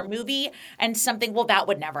yeah. horror movie, and something. Well, that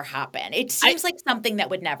would never happen. It seems like something that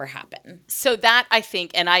would never happen. So that, I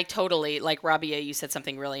think, and I totally, like Rabia, you said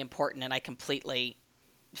something really important, and I completely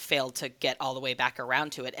failed to get all the way back around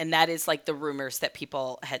to it, and that is like the rumors that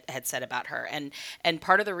people had said about her, and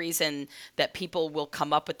part of the reason that people will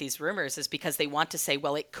come up with these rumors is because they want to say,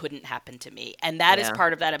 well, it couldn't happen to me, and that is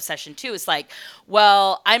part of that obsession too. It's like,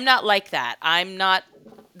 well, I'm not like that, I'm not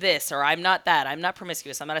this, or I'm not that, I'm not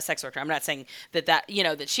promiscuous, I'm not a sex worker. I'm not saying that that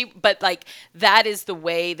she, but like that is the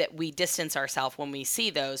way that we distance ourselves when we see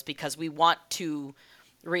those, because we want to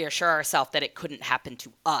reassure ourselves that it couldn't happen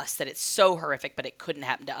to us, that it's so horrific, but it couldn't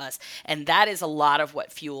happen to us. And that is a lot of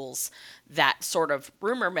what fuels that sort of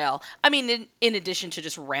rumor mill. I mean, in addition to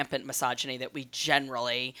just rampant misogyny that we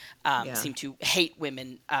generally seem to hate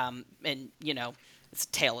women, and, it's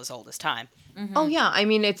a tale as old as time. Mm-hmm. Oh yeah, I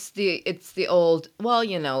mean it's the old, well,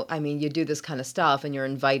 I mean you do this kind of stuff and you're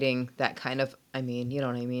inviting that kind of, I mean, you know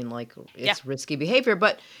what I mean, like it's risky behavior.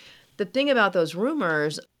 But the thing about those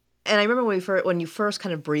rumors, and I remember when you first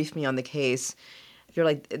kind of briefed me on the case, you're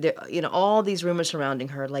like, all these rumors surrounding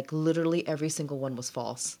her, like literally every single one was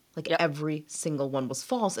false. Like every single one was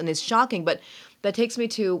false, and it's shocking. But that takes me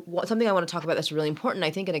to something I want to talk about that's really important,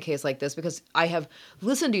 I think, in a case like this, because I have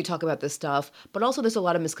listened to you talk about this stuff, but also there's a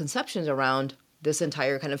lot of misconceptions around this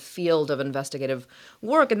entire kind of field of investigative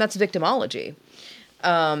work, and that's victimology.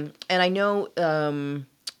 And I know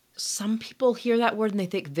some people hear that word and they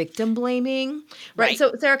think victim blaming, right?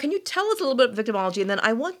 So, Sarah, can you tell us a little bit of victimology, and then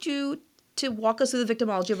I want you to walk us through the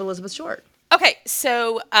victimology of Elizabeth Short. Okay,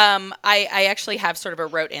 so I actually have sort of a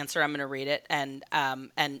rote answer. I'm going to read it, and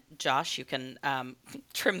Josh, you can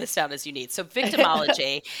trim this down as you need. So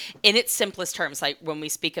victimology, in its simplest terms, like when we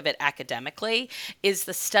speak of it academically, is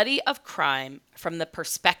the study of crime from the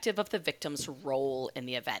perspective of the victim's role in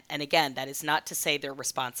the event. And again, that is not to say their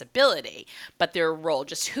responsibility, but their role,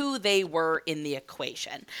 just who they were in the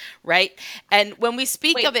equation, right? And when we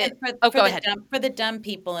speak Wait, of it, for go the ahead. for the dumb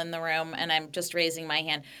people in the room, and I'm just raising my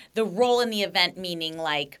hand. The role in the event meaning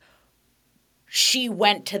like she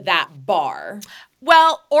went to that bar.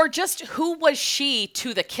 Well, or just who was she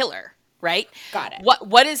to the killer, right? Got it.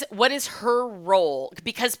 What is her role?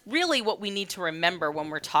 Because really, what we need to remember when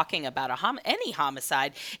we're talking about any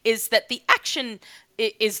homicide is that the action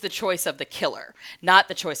is the choice of the killer, not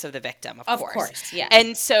the choice of the victim, of course. Of course, yeah.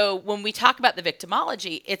 And so when we talk about the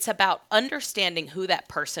victimology, it's about understanding who that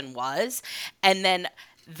person was, and then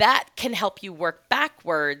that can help you work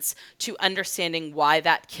backwards to understanding why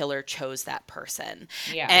that killer chose that person.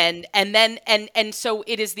 Yeah. And so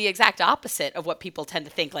it is the exact opposite of what people tend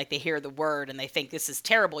to think. Like, they hear the word and they think this is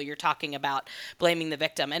terrible. You're talking about blaming the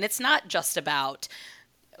victim. And it's not just about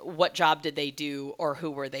what job did they do or who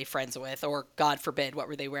were they friends with or, God forbid, what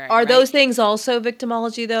were they wearing. Are right? those things also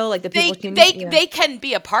victimology, though? Like the people They can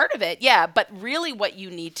be a part of it, yeah. But really, what you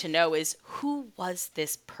need to know is, who was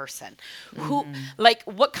this person? Who, like,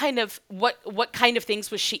 what kind of things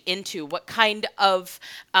was she into? What kind of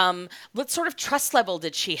what sort of trust level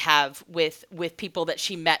did she have with people that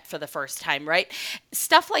she met for the first time? Right,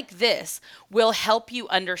 stuff like this will help you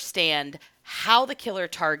understand how the killer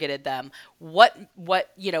targeted them, what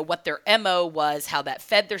their MO was, how that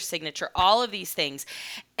fed their signature, all of these things.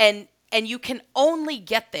 And you can only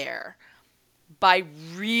get there by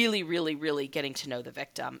really, really, really getting to know the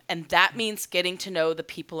victim. And that means getting to know the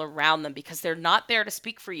people around them, because they're not there to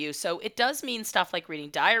speak for you. So it does mean stuff like reading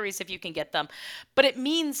diaries if you can get them, but it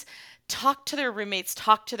means talk to their roommates,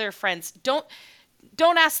 talk to their friends. Don't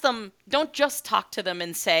ask them, don't just talk to them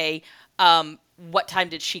and say, what time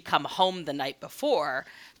did she come home the night before?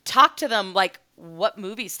 Talk to them like, what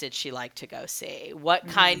movies did she like to go see? What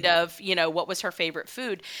kind of, what was her favorite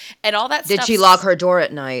food? And all that stuff. Did she lock her door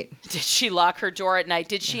at night? Did she lock her door at night?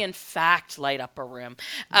 Did she, in fact, light up a room?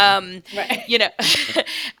 Right.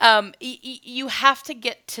 You have to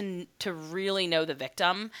get to really know the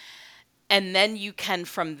victim. And then you can,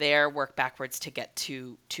 from there, work backwards to get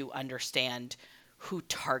to understand who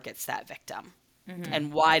targets that victim.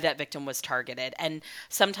 And why that victim was targeted. And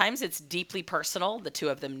sometimes it's deeply personal. The two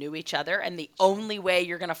of them knew each other. And the only way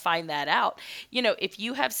you're going to find that out, if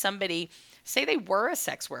you have somebody, say they were a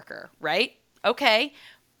sex worker, right? Okay.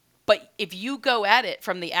 But if you go at it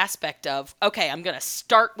from the aspect of, okay, I'm going to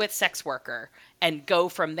start with sex worker and go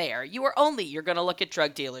from there, you're going to look at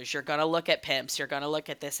drug dealers, you're going to look at pimps, you're going to look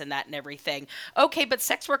at this and that and everything. Okay, but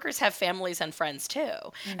sex workers have families and friends too.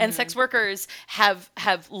 And sex workers have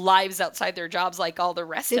lives outside their jobs like all the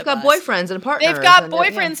rest of us. They've got boyfriends and partners. They've got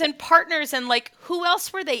boyfriends and partners, and like, who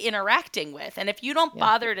else were they interacting with? And if you don't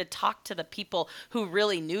bother to talk to the people who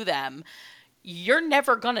really knew them, you're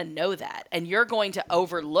never going to know that. And you're going to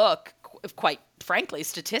overlook, quite frankly,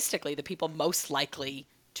 statistically, the people most likely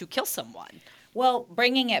to kill someone. Well,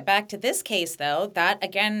 bringing it back to this case, though, that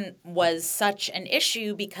again was such an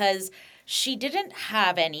issue because she didn't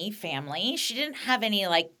have any family. She didn't have any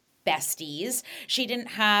like besties. She didn't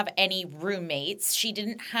have any roommates. She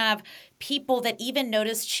didn't have people that even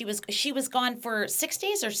noticed she was gone for 6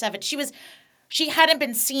 days or 7. She hadn't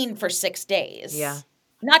been seen for 6 days. Yeah.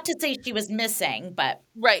 Not to say she was missing, but...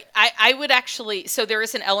 Right. I would actually... So there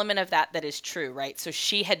is an element of that is true, right? So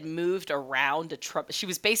she had moved around she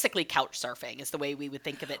was basically couch surfing is the way we would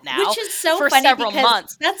think of it now. Which is so for funny several because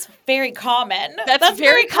months. That's very common. That's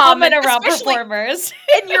very common around especially performers.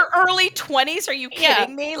 in your early 20s. Are you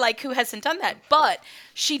kidding me? Like, who hasn't done that? But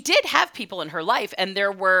she did have people in her life, and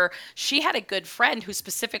she had a good friend who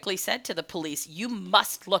specifically said to the police, you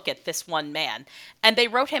must look at this one man. And they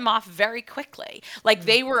wrote him off very quickly. Like,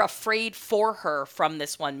 they were afraid for her from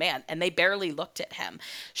this one man, and they barely looked at him.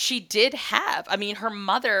 She did have, her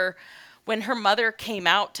mother, when her mother came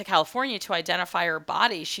out to California to identify her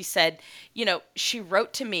body, she said, she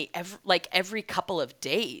wrote to me every couple of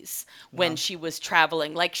days when she was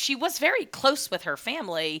traveling. Like, she was very close with her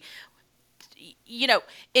family. In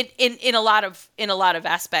a lot of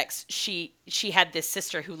aspects, she had this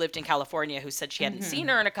sister who lived in California who said she hadn't seen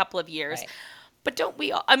her in a couple of years. Right. But don't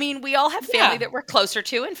we all? We all have family that we're closer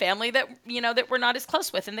to, and family that that we're not as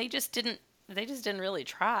close with, and they just didn't really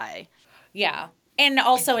try. Yeah, and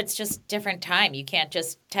also it's just different time. You can't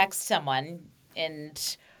just text someone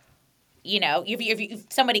and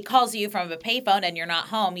if somebody calls you from a payphone and you're not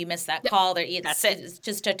home, you miss that call. That's it. It's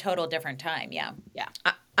just a total different time. Yeah. Yeah.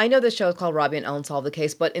 I know this show is called Robbie and Ellen Solve the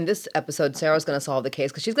Case, but in this episode, Sarah's going to solve the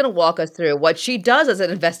case because she's going to walk us through what she does as an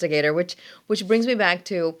investigator, which brings me back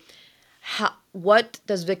to what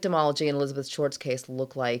does victimology in Elizabeth Short's case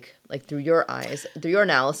look like through your eyes, through your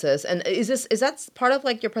analysis, and is that part of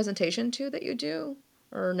like your presentation too that you do?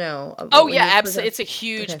 Or no? Oh, yeah, absolutely. It's a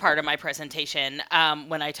huge part of my presentation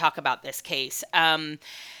when I talk about this case.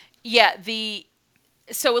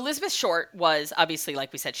 So Elizabeth Short was obviously,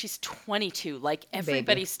 like we said, she's 22. Like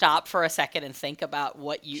everybody stop for a second and think about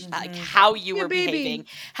what you, like how you were behaving,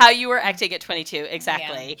 how you were acting at 22.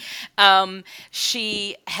 Exactly. Yeah.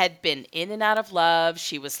 She had been in and out of love.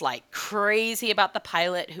 She was like crazy about the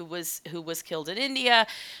pilot who was killed in India.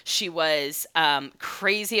 She was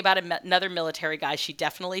crazy about another military guy. She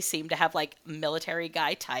definitely seemed to have like military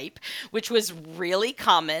guy type, which was really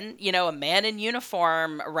common. A man in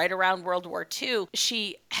uniform right around World War II. She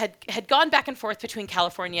had gone back and forth between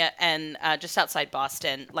California and just outside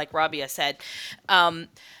Boston, like Rabia said.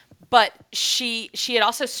 But she had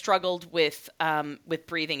also struggled with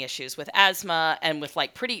breathing issues, with asthma, and with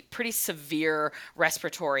like pretty severe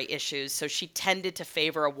respiratory issues. So she tended to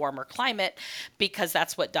favor a warmer climate because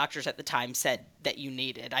that's what doctors at the time said that you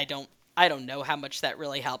needed. I don't know how much that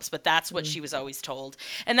really helps, but that's what she was always told.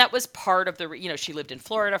 And that was part of the, she lived in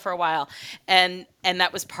Florida for a while. And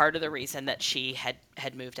that was part of the reason that she had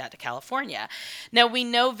moved out to California. Now we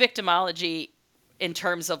know victimology in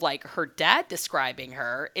terms of like her dad describing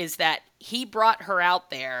her is that he brought her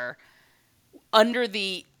out there under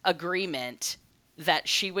the agreement that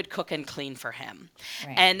she would cook and clean for him.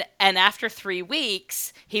 Right. And after 3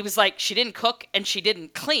 weeks, he was like, she didn't cook and she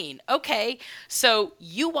didn't clean. Okay, so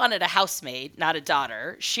you wanted a housemaid, not a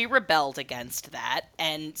daughter. She rebelled against that.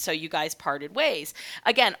 And so you guys parted ways.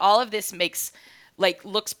 Again, all of this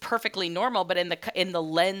looks perfectly normal, but in the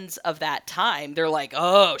lens of that time, they're like,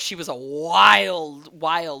 oh, she was a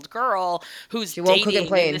wild girl who's she won't dating cook and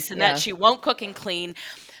clean. And this and that. She won't cook and clean.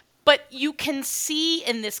 But you can see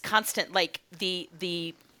in this constant, like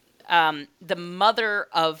the mother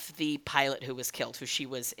of the pilot who was killed, who she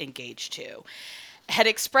was engaged to, had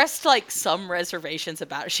expressed like some reservations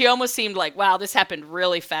about it. She almost seemed like, wow, this happened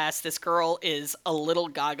really fast. This girl is a little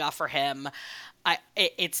gaga for him.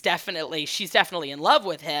 She's definitely in love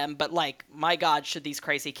with him, but like, my God, should these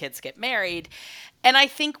crazy kids get married? And I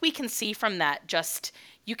think we can see from that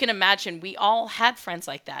you can imagine we all had friends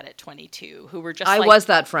like that at 22 who were just I was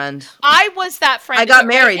that friend. I was that friend. I got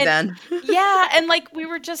married then. Yeah. And like, we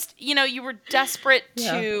were just, you were desperate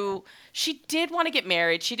to, she did want to get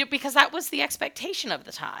married. She did, because that was the expectation of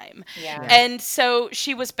the time. Yeah. And so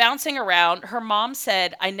she was bouncing around. Her mom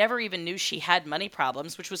said, I never even knew she had money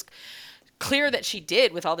problems, which was clear that she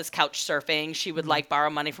did with all this couch surfing. She would like borrow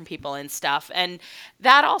money from people and stuff. And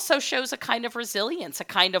that also shows a kind of resilience, a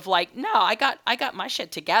kind of like, no, I got my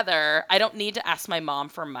shit together. I don't need to ask my mom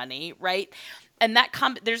for money. Right. And that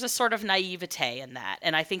there's a sort of naivete in that.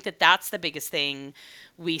 And I think that that's the biggest thing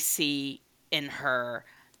we see in her.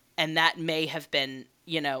 And that may have been,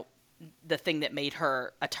 the thing that made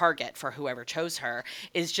her a target for whoever chose her,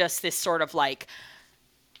 is just this sort of like,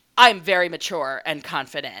 I'm very mature and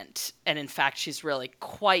confident, and in fact, she's really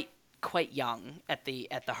quite young at the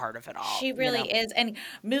heart of it all. She really is, and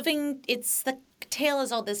it's the tale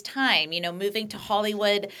is all this time, moving to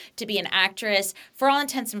Hollywood to be an actress. For all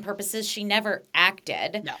intents and purposes, she never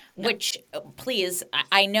acted. No. Which, please,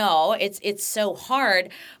 I know it's so hard.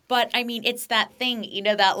 But I mean, it's that thing,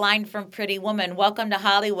 that line from Pretty Woman, welcome to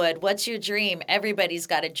Hollywood. What's your dream? Everybody's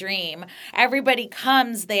got a dream. Everybody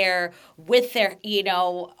comes there with their,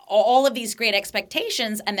 all of these great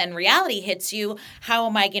expectations. And then reality hits you. How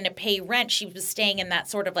am I going to pay rent? She was staying in that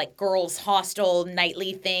sort of like girls' hostel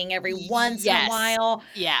nightly thing every once in a while.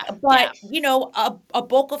 Yeah. But, a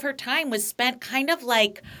bulk of her time was spent kind of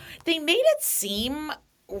like, they made it seem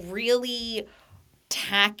really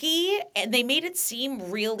tacky, and they made it seem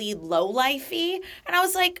really low-lifey. And I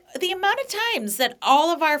was like, the amount of times that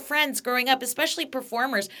all of our friends growing up, especially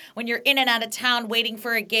performers, when you're in and out of town waiting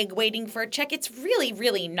for a gig, waiting for a check, it's really,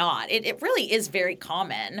 really not. It really is very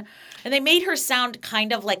common. And they made her sound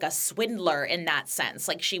kind of like a swindler in that sense.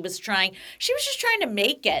 Like she was just trying to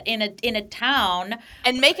make it in a town.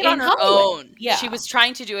 And make it on her own. Yeah. She was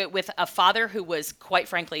trying to do it with a father who was, quite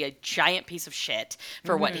frankly, a giant piece of shit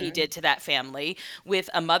for what he did to that family,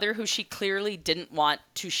 with a mother who she clearly didn't want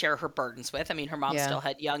to share her burdens with. I mean, her mom still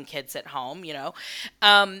had young kids at home,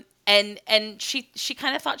 and she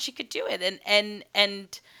kind of thought she could do it.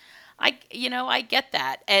 And I get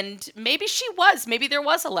that. And maybe maybe there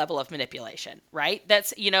was a level of manipulation, right?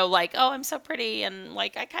 That's, like, oh, I'm so pretty and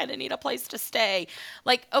like I kind of need a place to stay.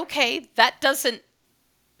 Like, okay, that doesn't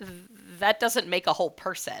make a whole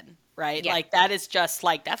person, right? Yeah. Like that is just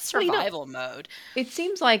like that's Well, survival mode. it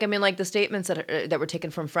seems like, I mean, like the statements that were taken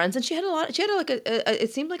from friends, and she had a lot. She had like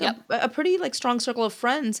it seemed like Yep. a pretty like strong circle of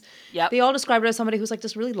friends. Yep. They all described her as somebody who's like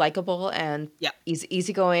just really likable and Yep.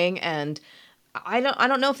 easygoing, and I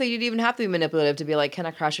don't know if they'd even have to be manipulative to be like, can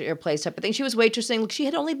I crash at your place type of thing. She was waitressing. Look, she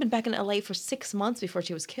had only been back in LA for 6 months before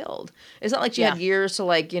she was killed. It's not like she had Yeah. years to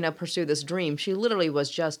like pursue this dream. She literally was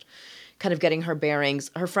just kind of getting her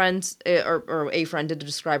bearings. Her friends or a friend did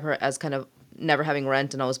describe her as kind of never having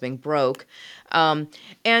rent and always being broke. And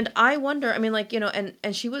I wonder, I mean, like,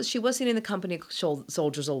 and she was seen in the company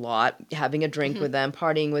soldiers a lot, having a drink with them,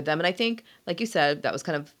 partying with them. And I think, like you said, that was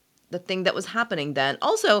kind of the thing that was happening then.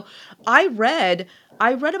 Also, I read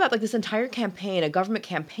about like this entire campaign, a government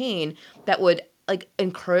campaign that would like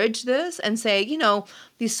encourage this and say,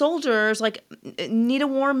 these soldiers like need a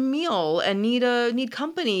warm meal and need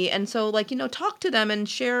company, and so like talk to them and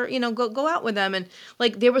share, go out with them, and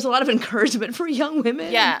like there was a lot of encouragement for young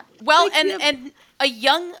women. Yeah. Well, Like, and a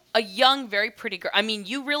young, very pretty girl. I mean,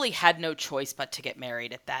 you really had no choice but to get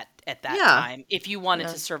married at that Yeah. time if you wanted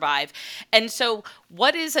to survive. And so,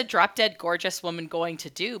 what is a drop dead gorgeous woman going to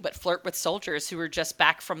do but flirt with soldiers who are just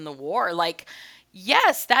back from the war? Like,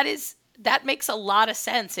 yes, that makes a lot of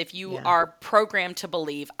sense if you Yeah. are programmed to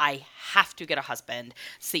believe I have to get a husband.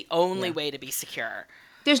 It's the only Yeah. way to be secure.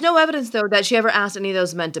 There's no evidence though that she ever asked any of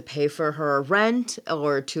those men to pay for her rent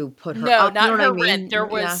or to put her No, up. not You know her what I mean? rent. There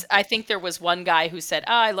was, I think there was one guy who said,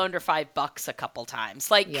 "Oh, I loaned her $5 a couple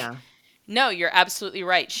times." Like, Yeah. no, you're absolutely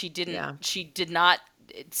right. She didn't. Yeah. She did not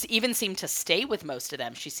even seem to stay with most of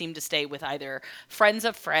them. She seemed to stay with either friends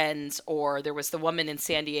of friends, or there was the woman in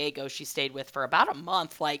San Diego she stayed with for about a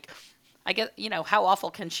month. Like, I guess, how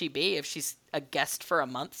awful can she be if she's a guest for a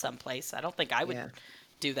month someplace? I don't think I would Yeah.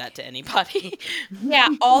 do that to anybody. Yeah,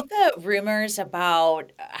 all the rumors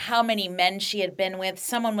about how many men she had been with,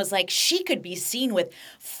 someone was like, she could be seen with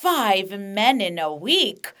 5 men in a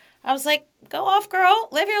week. I was like, go off, girl,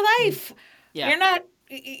 live your life. Yeah.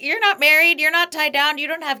 You're not married, you're not tied down, you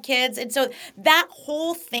don't have kids. And so that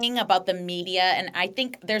whole thing about the media, and I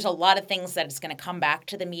think there's a lot of things that is going to come back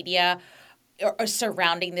to the media or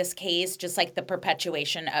surrounding this case, just like the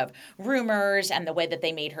perpetuation of rumors and the way that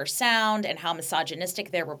they made her sound and how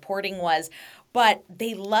misogynistic their reporting was. But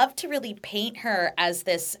they love to really paint her as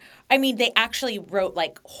this. I mean, they actually wrote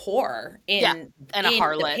like whore in and a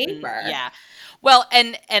harlot. the paper. Yeah. Well,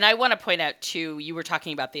 and I want to point out too, you were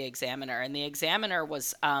talking about the Examiner, and the Examiner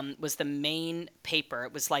was the main paper.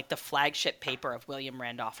 It was like the flagship paper of William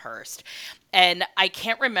Randolph Hearst. And I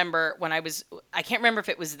can't remember if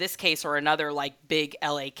it was this case or another like big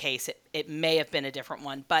LA case. It may have been a different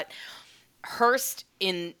one, but Hearst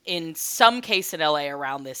in some case in LA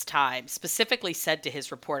around this time specifically said to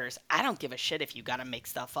his reporters, "I don't give a shit if you got to make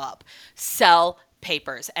stuff up. Sell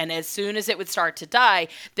papers." And as soon as it would start to die,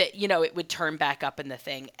 that it would turn back up in the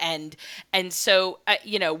thing. And so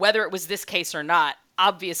whether it was this case or not,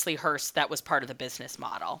 obviously Hearst, that was part of the business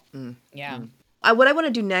model. Yeah. What I want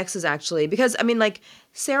to do next is actually, because I mean, like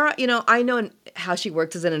Sarah, I know how she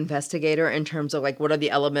works as an investigator in terms of like what are the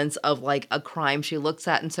elements of like a crime she looks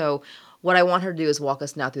at, and so what I want her to do is walk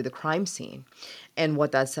us now through the crime scene and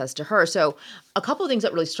what that says to her. So a couple of things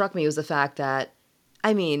that really struck me was the fact that,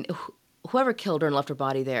 I mean, whoever killed her and left her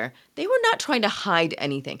body there, they were not trying to hide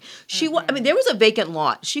anything. I mean, there was a vacant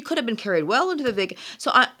lot. She could have been carried well into the vacant.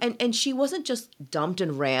 So and she wasn't just dumped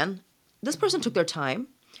and ran. This person took their time,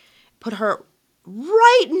 put her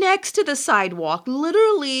right next to the sidewalk,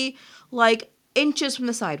 literally like inches from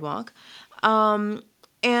the sidewalk. And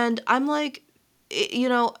I'm like,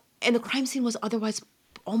 and the crime scene was otherwise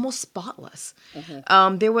almost spotless.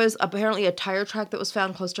 There was apparently a tire track that was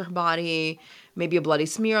found close to her body, maybe a bloody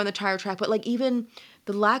smear on the tire track, but like even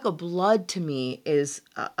the lack of blood to me is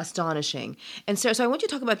astonishing. And so I want you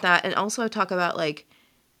to talk about that, and also talk about like,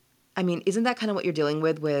 I mean, isn't that kind of what you're dealing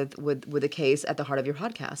with the case at the heart of your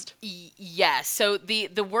podcast? Yes. So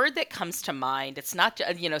the word that comes to mind, it's not,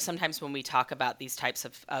 sometimes when we talk about these types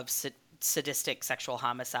of sadistic sexual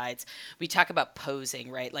homicides, we talk about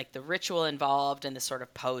posing, right? Like the ritual involved and the sort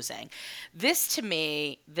of posing. This, to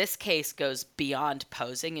me, this case goes beyond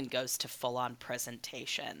posing and goes to full-on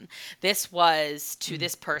presentation. This was, to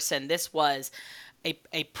this person, this was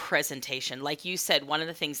a presentation. Like you said, one of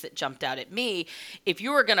the things that jumped out at me, if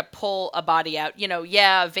you were going to pull a body out,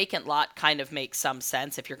 a vacant lot kind of makes some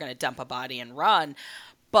sense if you're going to dump a body and run.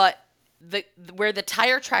 But where the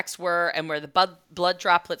tire tracks were and where the blood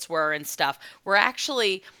droplets were and stuff were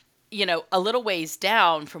actually, a little ways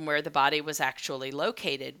down from where the body was actually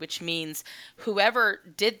located, which means whoever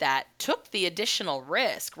did that took the additional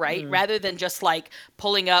risk, right? Rather than just like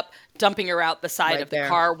pulling up, dumping her out the side Right of the there.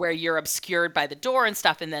 car where you're obscured by the door and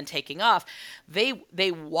stuff and then taking off.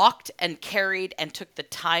 They walked and carried and took the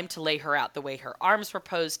time to lay her out, the way her arms were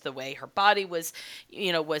posed, the way her body was,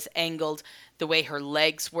 was angled, the way her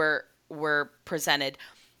legs were presented.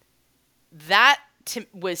 That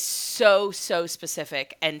was so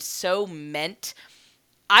specific and so meant.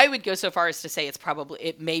 I would go so far as to say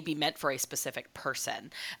it may be meant for a specific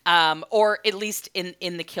person, or at least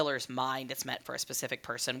in the killer's mind, it's meant for a specific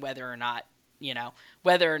person, whether or not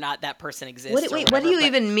that person exists. What do you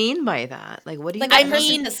even mean by that? Like, what do you? Like a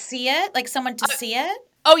person to see it, like someone to see it.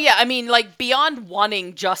 Oh yeah, I mean, like beyond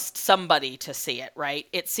wanting just somebody to see it, right?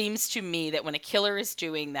 It seems to me that when a killer is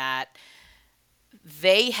doing that,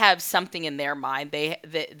 they have something in their mind.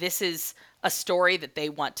 This is a story that they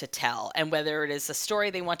want to tell. And whether it is a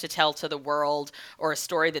story they want to tell to the world or a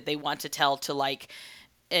story that they want to tell to like,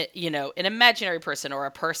 an imaginary person or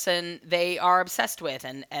a person they are obsessed with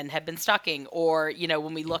and have been stalking. Or,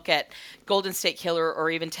 when we look at Golden State Killer or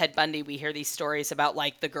even Ted Bundy, we hear these stories about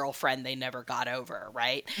like the girlfriend they never got over,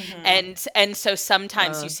 right? Mm-hmm. And so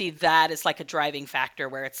sometimes you see that as like a driving factor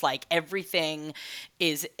where it's like everything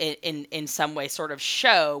is in some way sort of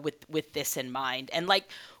show with this in mind. And like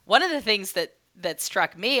one of the things that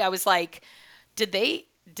struck me, I was like, did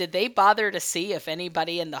they bother to see if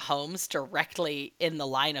anybody in the homes directly in the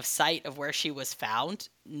line of sight of where she was found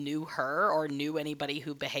knew her or knew anybody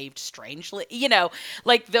who behaved strangely?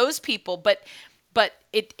 Like those people, but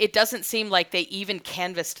it doesn't seem like they even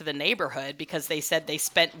canvassed the neighborhood, because they said they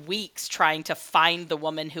spent weeks trying to find the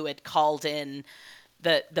woman who had called in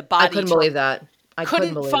the body. I couldn't believe that. I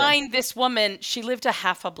couldn't find this woman. She lived a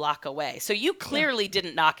half a block away. So you clearly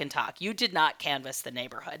didn't knock and talk. You did not canvass the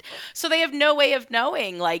neighborhood. So they have no way of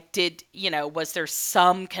knowing, like, was there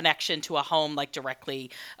some connection to a home like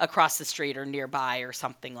directly across the street or nearby or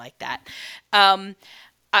something like that.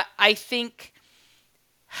 I think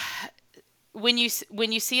when you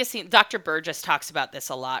see a scene, Dr. Burgess talks about this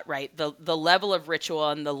a lot, right? The level of ritual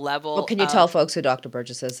and the level. Well, can you tell folks who Dr.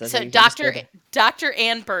 Burgess is? So Dr.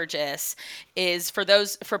 Ann Burgess is,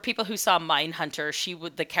 for people who saw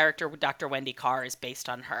Mindhunter, the character Dr. Wendy Carr is based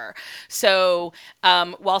on her. So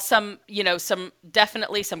while some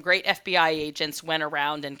great FBI agents went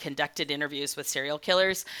around and conducted interviews with serial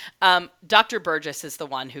killers, Dr. Burgess is the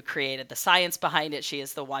one who created the science behind it. She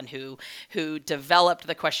is the one who developed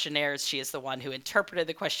the questionnaires. She is the one who interpreted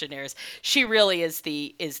the questionnaires. She really is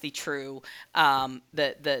the true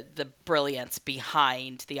the brilliance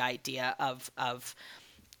behind the idea of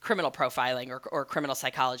criminal profiling or criminal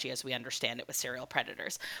psychology as we understand it with serial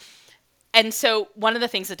predators. And so one of the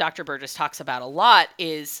things that Dr. Burgess talks about a lot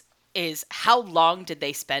is how long did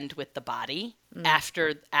they spend with the body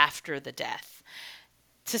after the death?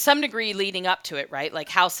 To some degree leading up to it, right? Like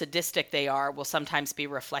how sadistic they are will sometimes be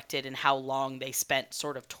reflected in how long they spent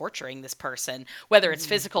sort of torturing this person, whether it's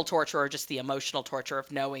physical torture or just the emotional torture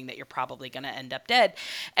of knowing that you're probably going to end up dead.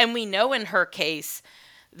 And we know in her case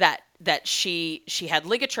that she had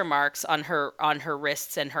ligature marks on her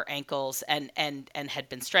wrists and her ankles and had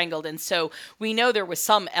been strangled. And so we know there was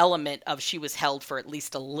some element of she was held for at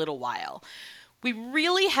least a little while. We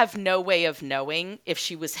really have no way of knowing if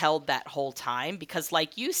she was held that whole time, because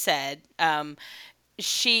like you said,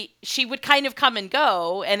 she would kind of come and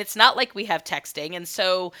go, and it's not like we have texting. And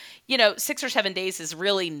so, 6 or 7 days is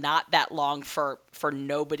really not that long for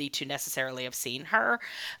nobody to necessarily have seen her.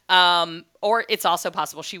 Or it's also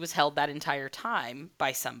possible she was held that entire time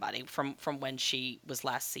by somebody from when she was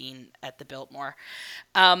last seen at the Biltmore.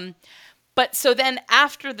 But so then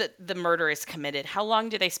after the murder is committed, how long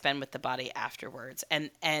do they spend with the body afterwards? And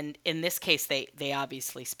in this case, they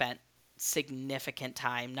obviously spent significant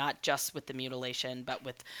time, not just with the mutilation, but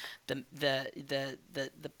with the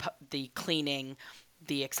cleaning,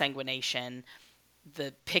 the exsanguination,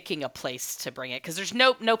 the picking a place to bring it, because there's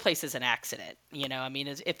no place is an accident. I mean,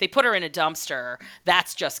 if they put her in a dumpster,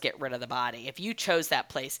 that's just get rid of the body. If you chose that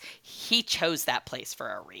place, he chose that place for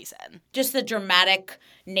a reason. Just the dramatic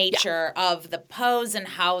nature of the pose and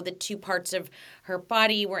how the two parts of her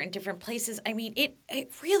body were in different places. I mean,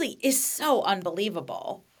 it really is so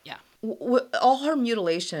unbelievable. Yeah. all her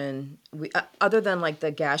mutilation, other than like the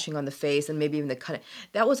gashing on the face and maybe even the cutting,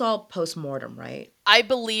 that was all post-mortem, right? I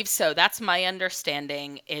believe so. That's my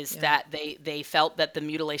understanding, is that they felt that the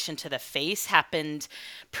mutilation to the face happened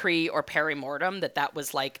pre or peri-mortem, that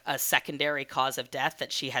was like a secondary cause of death,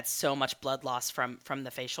 that she had so much blood loss from the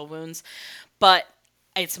facial wounds. But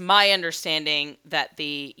it's my understanding that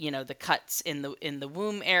the cuts in the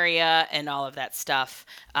womb area and all of that stuff,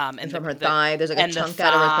 And from her thigh, there's like a chunk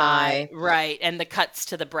out of her thigh, right, and the cuts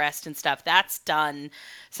to the breast and stuff, that's done.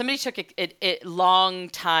 Somebody took it long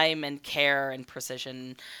time and care and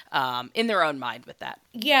precision in their own mind with that.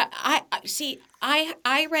 Yeah, I see.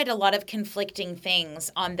 I read a lot of conflicting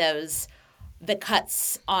things on the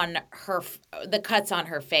cuts on her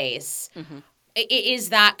face. Mm-hmm.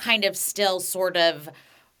 Is that kind of still sort of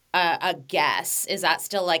a guess? Is that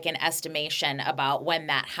still like an estimation about when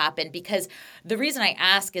that happened? Because the reason I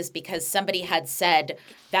ask is because somebody had said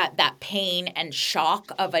that pain and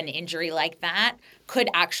shock of an injury like that could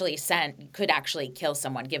actually kill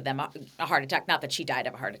someone, give them a heart attack. Not that she died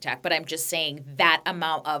of a heart attack, but I'm just saying that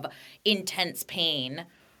amount of intense pain.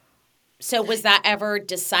 So was that ever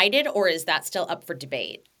decided, or is that still up for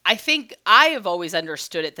debate? I think I have always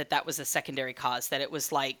understood it that was a secondary cause, that it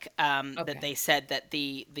was like that they said that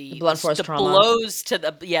the blunt force trauma, blows to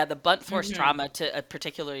the blunt force trauma to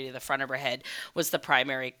particularly to the front of her head was the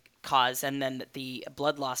primary cause, and then the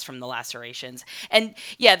blood loss from the lacerations. And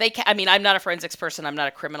I mean, I'm not a forensics person, I'm not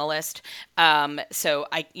a criminalist, so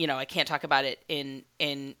I can't talk about it in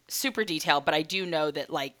super detail, but I do know that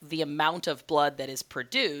like the amount of blood that is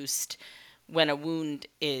produced when a wound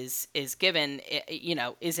is given,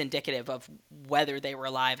 is indicative of whether they were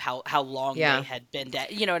alive, how long they had been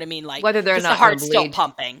dead. You know what I mean? Like whether they're not the heart's still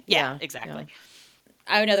pumping. Yeah, exactly.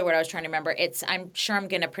 Yeah. Another word I was trying to remember. I'm sure I'm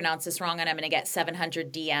going to pronounce this wrong, and I'm going to get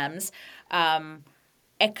 700 DMs.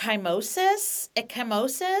 Ecchymosis.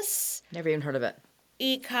 Never even heard of it.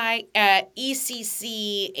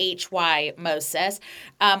 ECCHY-mosis,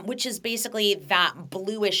 which is basically that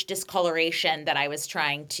bluish discoloration that I was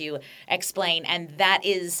trying to explain. And that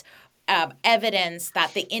is evidence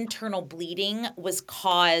that the internal bleeding was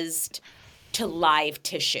caused to live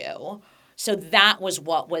tissue. So that was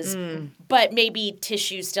what was, but maybe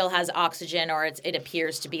tissue still has oxygen, or it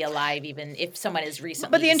appears to be alive even if someone is recently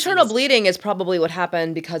But the deceased. internal bleeding is probably what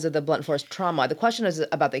happened because of the blunt force trauma. The question is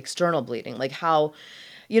about the external bleeding, like how,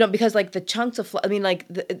 because like the chunks of,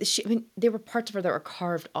 they were parts of her that were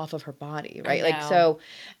carved off of her body, right? Like so,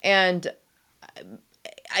 and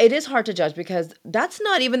it is hard to judge because that's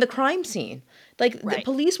not even the crime scene. Like the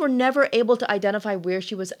police were never able to identify where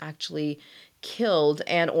she was actually killed,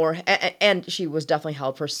 and she was definitely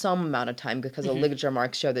held for some amount of time because the ligature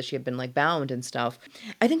marks show that she had been like bound and stuff.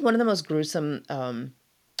 I think one of the most gruesome,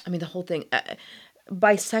 the whole thing,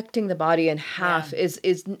 bisecting the body in half is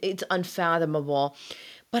it's unfathomable.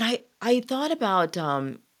 But I thought about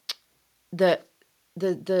the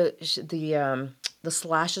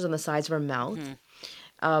slashes on the sides of her mouth,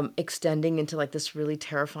 extending into like this really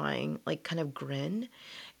terrifying like kind of grin.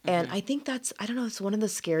 And I think that's, I don't know, it's one of the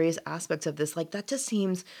scariest aspects of this. Like, that just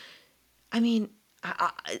seems, like evil.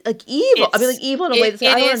 Like evil in a way that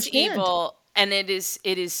I don't understand. Evil, and it is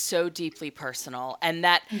so deeply personal. And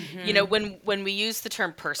that, when we use the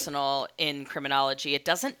term personal in criminology, it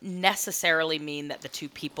doesn't necessarily mean that the two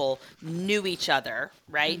people knew each other,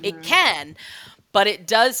 right? It can, but it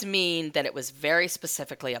does mean that it was very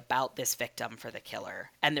specifically about this victim for the killer.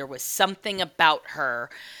 And there was something about her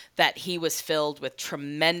that he was filled with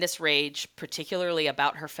tremendous rage, particularly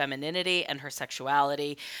about her femininity and her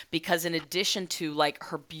sexuality, because in addition to like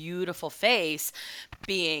her beautiful face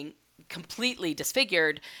being completely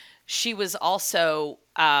disfigured, she was also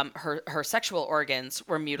her sexual organs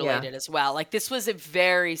were mutilated as well. Like this was a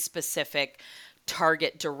very specific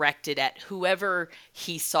target directed at whoever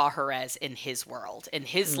he saw her as in his world, in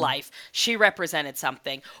his life. She represented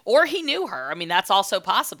something, or he knew her. I mean, that's also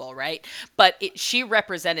possible, right? But she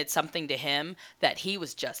represented something to him that he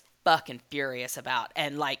was just fucking furious about,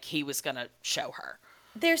 and like he was gonna show her.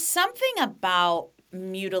 There's something about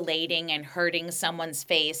mutilating and hurting someone's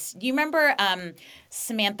face. Do you remember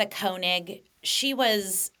Samantha Koenig? She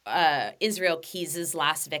was Israel Keyes'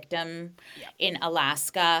 last victim in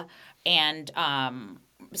Alaska. And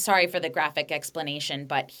sorry for the graphic explanation,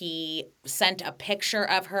 but he sent a picture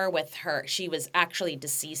of her with her. She was actually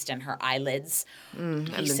deceased and her eyelids.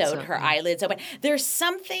 He sewed her eyelids open. There's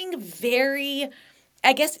something very,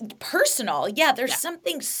 I guess, personal. Yeah, there's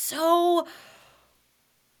something so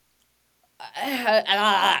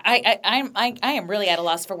I am really at a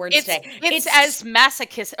loss for words today. It's as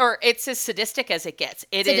masochistic, or it's as sadistic as it gets.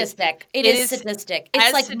 Sadistic. It It is is sadistic. It's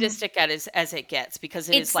as like sadistic as it gets, because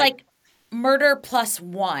it is it's like murder plus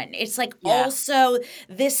one. It's like Yeah. also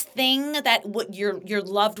this thing that what your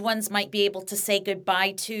loved ones might be able to say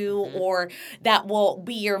goodbye to, or that will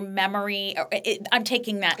be your memory. I'm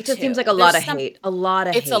taking that It just too. seems like a lot of hate. A lot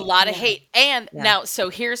of It's hate. a lot of hate. And Yeah. now, so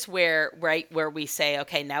here's where, right, where we say,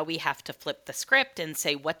 okay, now we have to flip the script and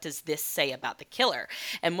say, what does this say about the killer?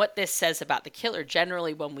 And what this says about the killer,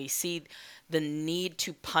 generally, when we see the need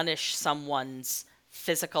to punish someone's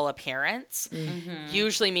physical appearance,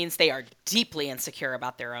 usually means they are deeply insecure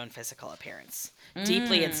about their own physical appearance.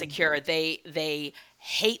 Deeply insecure. They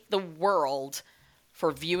hate the world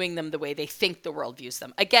for viewing them the way they think the world views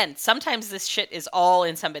them. Again, sometimes this shit is all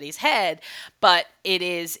in somebody's head, but it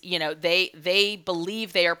is, they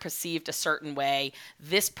believe they are perceived a certain way.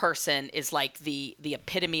 This person is like the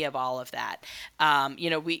epitome of all of that.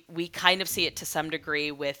 We kind of see it to some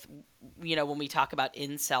degree with, when we talk about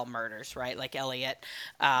incel murders, right? Like Elliot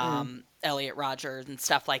Rogers and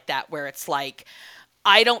stuff like that, where it's like,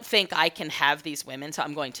 I don't think I can have these women, so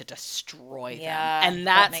I'm going to destroy them. And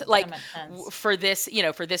that that's makes like, so much sense.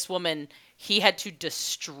 for this woman, he had to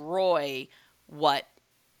destroy what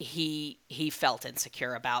he felt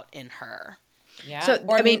insecure about in her. Yeah. So,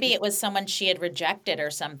 Or I mean- maybe it was someone she had rejected or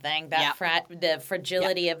something. That the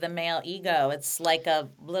fragility of the male ego. It's like a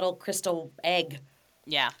little crystal egg.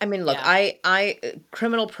 Yeah. I mean, look, Yeah. I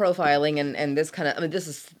criminal profiling and this kind of, I mean, this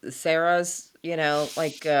is Sarah's,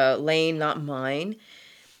 lane, not mine.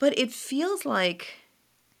 But it feels like,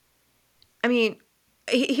 I mean,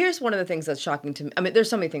 here's one of the things that's shocking to me. I mean, there's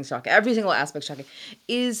so many things shocking. Every single aspect shocking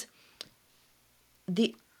is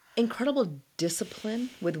the incredible discipline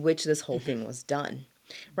with which this whole thing was done,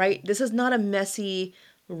 right? This is not a messy,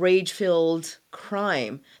 rage-filled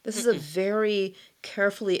crime. This is a very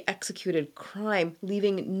carefully executed crime,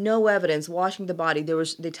 leaving no evidence, washing the body.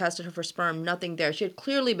 They tested her for sperm, nothing there. She had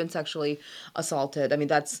clearly been sexually assaulted. I mean,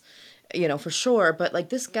 that's, for sure. But like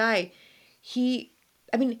this guy,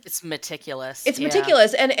 It's meticulous. it's Yeah.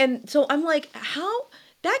 meticulous. And so I'm like, how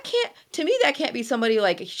that can't be somebody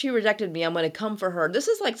like, she rejected me, I'm going to come for her. This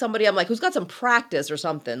is like somebody I'm like, who's got some practice or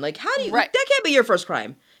something. Like, how do you, Right. that can't be your first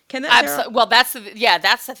crime. Can that, Sarah? Absolutely. Well,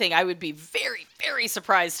 that's the thing. I would be very, very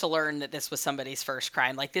surprised to learn that this was somebody's first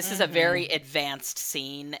crime. Like, this is a very advanced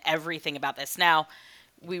scene. Everything about this. Now,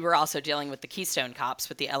 we were also dealing with the Keystone Cops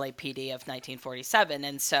with the LAPD of 1947,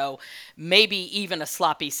 and so maybe even a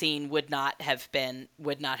sloppy scene would not have been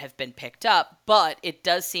picked up. But it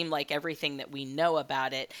does seem like everything that we know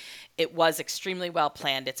about it, it was extremely well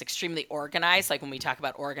planned. It's extremely organized. Like when we talk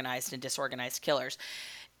about organized and disorganized killers,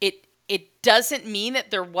 it doesn't mean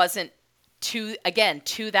that there wasn't to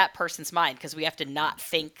that person's mind, because we have to not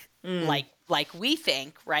think like we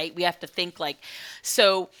think, right? We have to think like,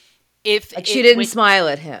 so if Like she didn't smile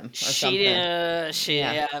at him or something. Yeah,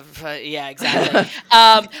 exactly.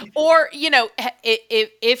 Or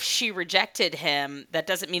if she rejected him, that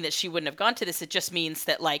doesn't mean that she wouldn't have gone to this. It just means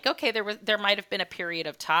that, like, okay, there might have been a period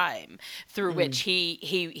of time through which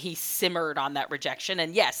he simmered on that rejection,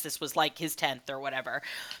 and yes, this was like his 10th or whatever.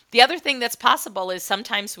 The other thing that's possible is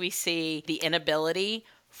sometimes we see the inability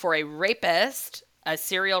for a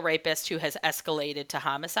serial rapist who has escalated to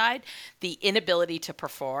homicide, the inability to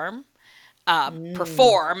perform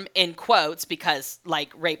in quotes, because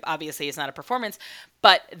like rape obviously is not a performance,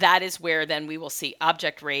 but that is where then we will see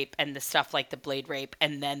object rape and the stuff like the blade rape,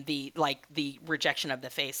 and then the rejection of the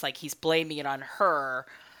face, like he's blaming it on her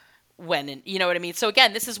when, you know what I mean? So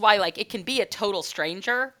again, this is why, like, it can be a total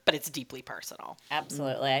stranger, but it's deeply personal.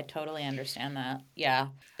 Absolutely. I totally understand that. Yeah.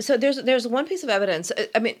 So there's one piece of evidence.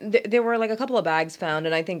 I mean, there were like a couple of bags found,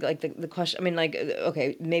 and I think like the question. I mean, like,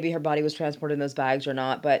 okay, maybe her body was transported in those bags or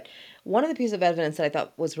not. But one of the pieces of evidence that I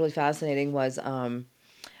thought was really fascinating was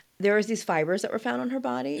there was these fibers that were found on her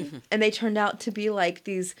body, and they turned out to be like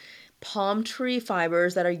these palm tree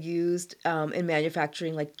fibers that are used in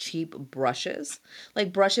manufacturing like cheap brushes.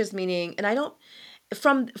 Like brushes meaning, and I don't.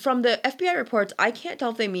 From the FBI reports, I can't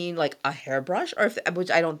tell if they mean like a hairbrush or which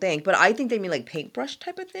I don't think, but I think they mean like paintbrush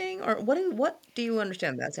type of thing. Or what do you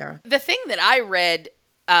understand that, Sarah? The thing that I read,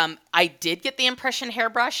 I did get the impression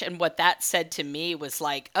hairbrush, and what that said to me was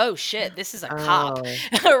like, oh shit, this is a cop,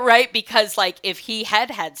 right? Because like if he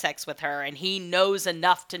had sex with her and he knows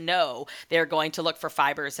enough to know they're going to look for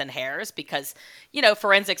fibers and hairs, because,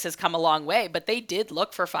 forensics has come a long way, but they did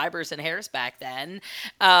look for fibers and hairs back then,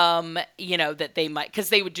 that they might, because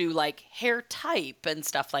they would do like hair type and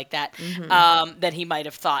stuff like that, that he might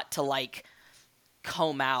have thought to like,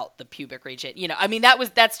 comb out the pubic region. I mean,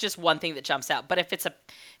 that's just one thing that jumps out. But if it's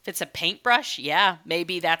a paintbrush, yeah,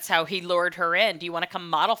 maybe that's how he lured her in. Do you want to come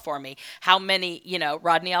model for me? How many,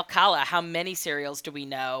 Rodney Alcala, how many serials do we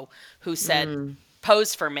know who said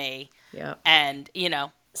pose for me? Yeah. And,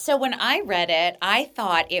 So when I read it, I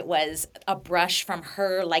thought it was a brush from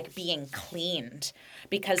her like being cleaned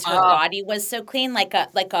because her body was so clean, like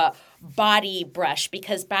a body brush,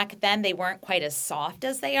 because back then they weren't quite as soft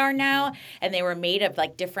as they are now, and they were made of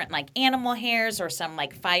like different like animal hairs or some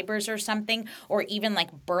like fibers or something, or even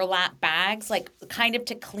like burlap bags, like kind of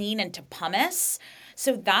to clean and to pumice.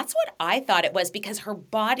 So that's what I thought it was, because her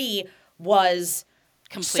body was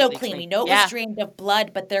completely so clean. We know it Yeah. was drained of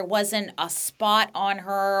blood, but there wasn't a spot on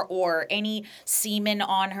her or any semen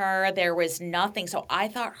on her. There was nothing. So I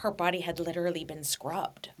thought her body had literally been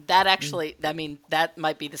scrubbed. That actually, I mean, that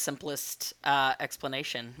might be the simplest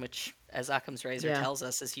explanation, which, as Occam's razor Yeah. tells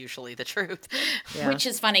us, is usually the truth. Yeah. Which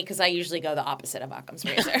is funny because I usually go the opposite of Occam's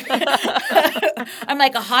razor. I'm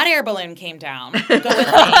like, a hot air balloon came down. Go with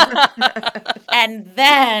me. And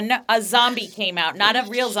then a zombie came out. Not a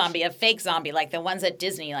real zombie, a fake zombie, like the ones at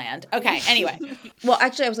Disneyland. Okay, anyway. Well,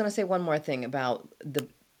 actually, I was going to say one more thing about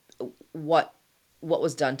what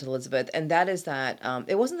was done to Elizabeth, and that is that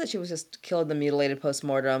it wasn't that she was just killed and mutilated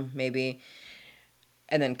post-mortem, maybe,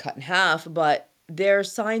 and then cut in half, but there are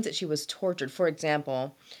signs that she was tortured. For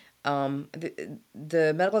example,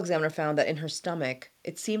 the medical examiner found that in her stomach,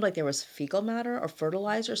 it seemed like there was fecal matter or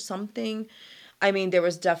fertilizer, something. I mean, there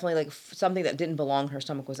was definitely like something that didn't belong in her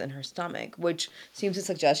stomach was in her stomach, which seems to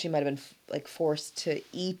suggest she might have been like forced to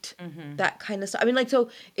eat that kind of stuff. I mean, like, so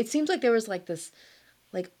it seems like there was like this,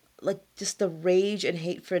 like just the rage and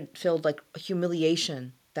hate-filled like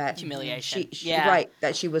humiliation that Humiliation. she Yeah. right,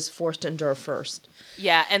 that she was forced to endure first.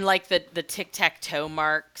 Yeah, and like the tic-tac-toe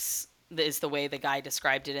marks is the way the guy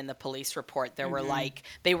described it in the police report. There were like,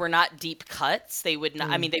 they were not deep cuts. They would not,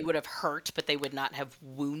 I mean, they would have hurt, but they would not have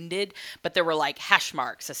wounded. But there were like hash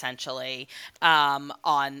marks essentially on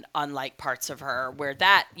like parts of her where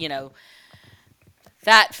that,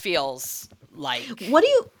 that feels like What do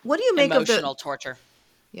you make of emotional the torture.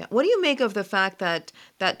 Yeah. What do you make of the fact that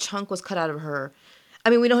that chunk was cut out of her? I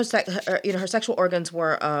mean, we know her sexual organs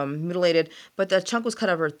were mutilated, but the chunk was cut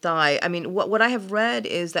out of her thigh. I mean, what I have read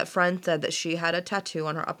is that friend said that she had a tattoo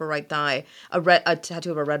on her upper right thigh, a tattoo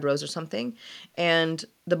of a red rose or something, and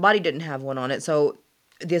the body didn't have one on it. So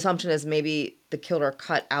the assumption is maybe the killer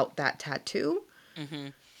cut out that tattoo. Mm-hmm.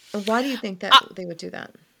 And why do you think that they would do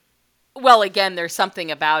that? Well, again, there's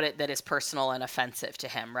something about it that is personal and offensive to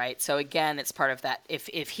him, right? So again, it's part of that. If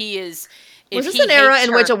he is, if Was this he an era hates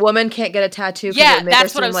in her- which a woman can't get a tattoo? 'Cause it Yeah, would make her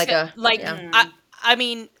that's what I seem was like saying. yeah. I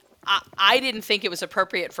mean, I didn't think it was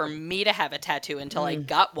appropriate for me to have a tattoo until I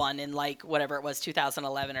got one in like whatever it was,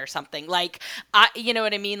 2011 or something. Like, you know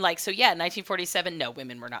what I mean? Like, so yeah, 1947, no,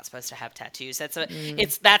 women were not supposed to have tattoos.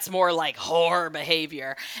 That's more like whore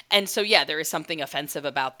behavior. And so yeah, there is something offensive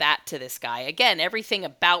about that to this guy. Again, everything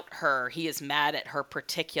about her, he is mad at her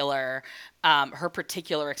particular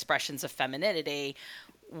expressions of femininity.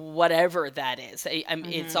 Whatever that is.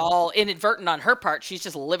 It's all inadvertent on her part. She's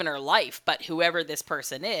just living her life. But whoever this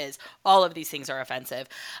person is, all of these things are offensive.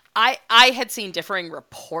 I had seen differing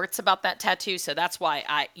reports about that tattoo, so that's why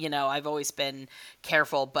I've always been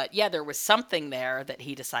careful. But yeah, there was something there that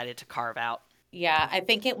he decided to carve out. Yeah, I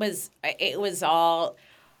think it was all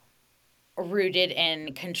rooted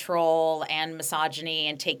in control and misogyny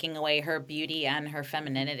and taking away her beauty and her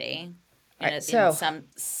femininity in some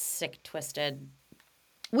sick, twisted.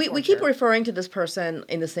 We keep referring to this person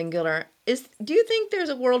in the singular. Do you think there's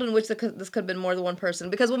a world in which this could have been more than one person?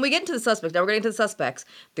 Because when we get into the suspects, now we're getting to the suspects,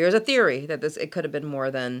 there's a theory that it could have been more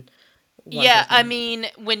than one person. I mean,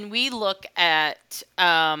 when we look at,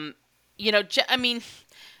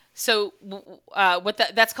 so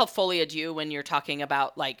that's called folie à deux when you're talking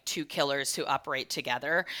about like two killers who operate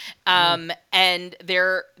together. And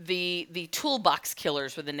they're the toolbox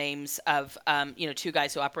killers were the names of two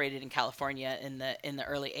guys who operated in California in the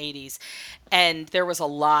early 80s. And there was a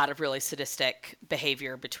lot of really sadistic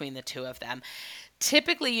behavior between the two of them.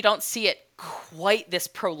 Typically, you don't see it quite this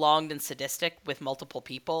prolonged and sadistic with multiple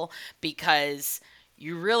people because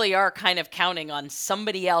you really are kind of counting on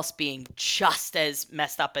somebody else being just as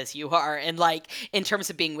messed up as you are, and like in terms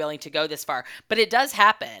of being willing to go this far. But it does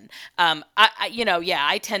happen.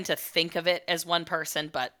 I tend to think of it as one person,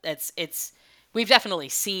 but we've definitely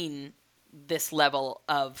seen this level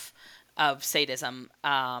of sadism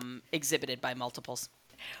exhibited by multiples.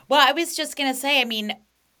 Well, I was just gonna say, I mean,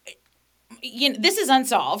 this is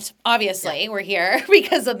unsolved. Obviously, we're here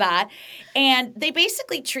because of that, and they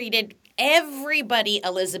basically treated everybody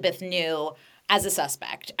Elizabeth knew as a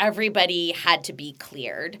suspect. Everybody had to be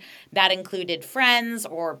cleared. That included friends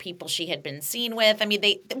or people she had been seen with. I mean,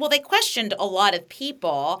 they questioned a lot of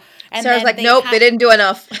people. And Sarah's then like, nope, they didn't do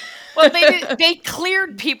enough. Well, they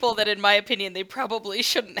cleared people that, in my opinion, they probably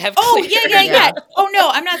shouldn't have Oh, cleared. yeah. Oh, no,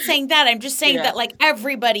 I'm not saying that. I'm just saying Yeah. that, like,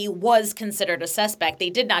 everybody was considered a suspect. They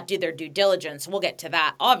did not do their due diligence. We'll get to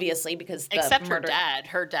that, obviously, because the Except murder...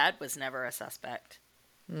 her dad was never a suspect.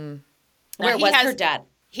 Where was her dad?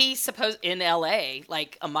 He in LA,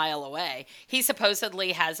 like a mile away. He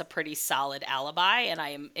supposedly has a pretty solid alibi, and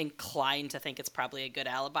I am inclined to think it's probably a good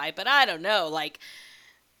alibi, but I don't know. Like,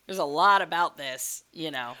 there's a lot about this,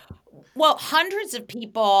 you know. Well, hundreds of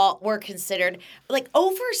people were considered, like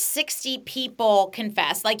over 60 people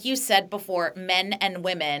confessed, like you said before, men and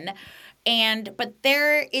women. But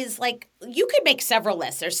there is like, you could make several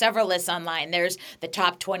lists. There's several lists online. There's the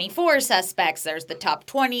top 24 suspects. There's the top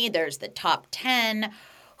 20. There's the top 10.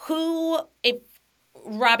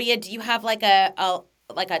 Rabia, do you have like a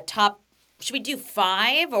top, should we do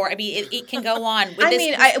 5? Or, I mean, it can go on. We're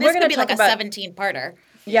going to be like a 17-parter.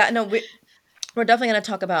 Yeah, no, we're definitely going to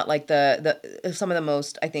talk about like the some of the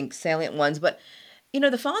most, I think, salient ones. But, you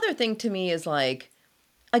know, the father thing to me is like,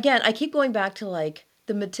 again, I keep going back to like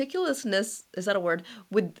the meticulousness, is that a word?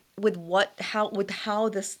 With how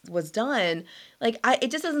this was done. Like,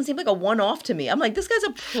 it just doesn't seem like a one-off to me. I'm like, this guy's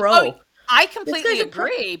a pro. Oh, I completely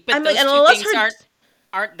agree, but those two things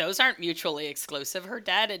aren't mutually exclusive. Her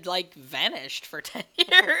dad had like vanished for 10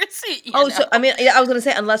 years. So I mean, I was going to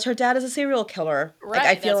say, unless her dad is a serial killer, right? Like,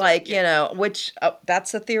 I feel like you know, which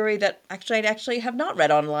that's a theory that I actually have not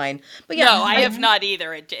read online. But yeah, no, I have not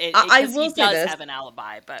either. I will he say does this, have an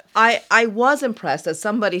alibi, but I was impressed as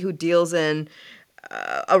somebody who deals in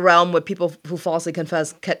a realm where people who falsely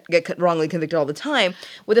confess get wrongly convicted all the time,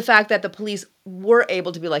 with the fact that the police were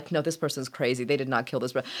able to be like, no, this person's crazy. They did not kill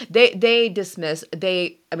this person. They dismissed.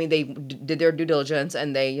 They did their due diligence,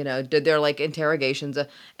 and they, you know, did their like interrogations,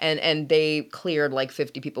 and they cleared like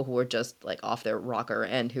 50 people who were just like off their rocker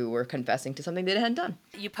and who were confessing to something they hadn't done.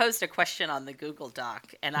 You posed a question on the Google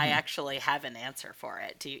Doc, and I actually have an answer for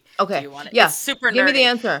it. Do you want it? Yeah, It's super nerdy. Give me the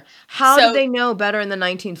answer. How did they know better in the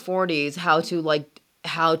 1940s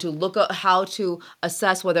how to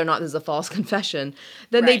assess whether or not this is a false confession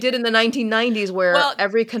than they did in the 1990s, where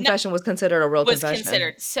every confession was considered a real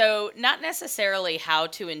confession. So not necessarily how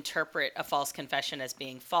to interpret a false confession as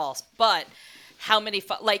being false, but how many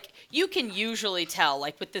like you can usually tell,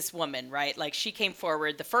 like with this woman, right? Like she came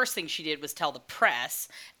forward, the first thing she did was tell the press,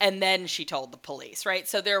 and then she told the police, right?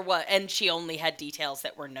 So and she only had details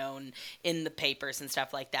that were known in the papers and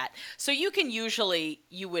stuff like that. So you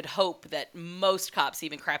would hope that most cops,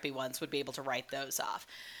 even crappy ones, would be able to write those off.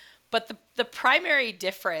 But the primary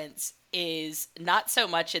difference is not so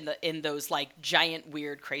much in those like giant,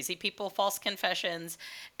 weird, crazy people false confessions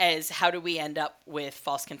as how do we end up with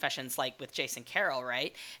false confessions like with Jason Carroll,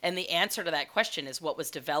 right? And the answer to that question is what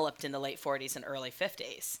was developed in the late 40s and early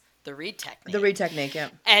 50s. The Reed technique. Yeah.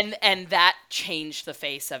 And that changed the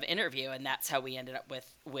face of interview, and that's how we ended up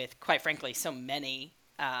with quite frankly, so many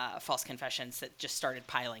false confessions that just started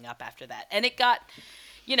piling up after that. And it got...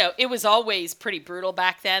 You know, it was always pretty brutal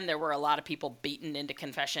back then. There were a lot of people beaten into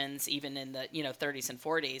confessions, even in the 30s and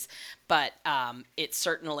 40s. But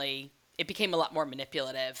it became a lot more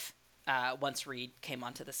manipulative once Reed came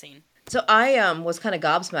onto the scene. So I was kind of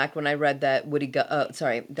gobsmacked when I read that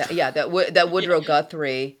Woodrow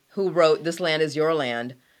Guthrie, who wrote "This Land Is Your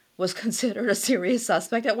Land," was considered a serious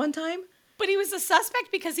suspect at one time. But he was a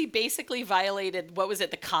suspect because he basically violated, what was it,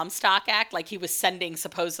 the Comstock Act? Like he was sending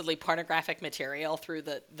supposedly pornographic material through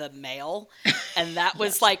the mail. And that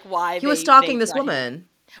was like why he was stalking this woman.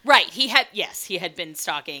 Right. He had been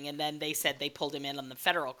stalking. And then they said they pulled him in on the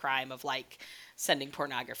federal crime of like sending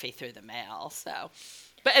pornography through the mail. So,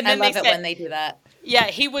 and then I love it when they do that. Yeah,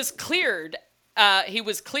 he was cleared. He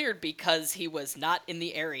was cleared because he was not in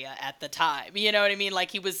the area at the time. You know what I mean? Like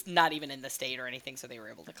he was not even in the state or anything, so they were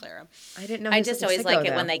able to clear him. I didn't know. I just always like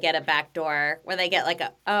it when they get a back door, when they get like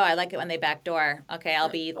I like it when they back door. Okay, I'll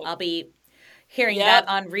be hearing that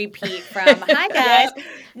on repeat from hi guys.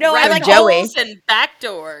 No, I like Joey and back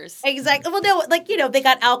doors. Exactly. Well, no, like they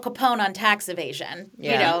got Al Capone on tax evasion.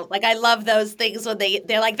 Yeah. Like I love those things when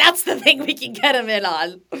they're like that's the thing we can get him in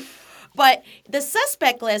on. But the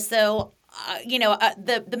suspect list, though.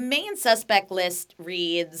 The main suspect list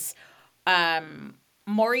reads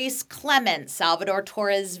Maurice Clement, Salvador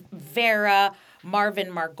Torres Vera, Marvin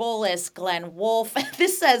Margolis, Glenn Wolfe.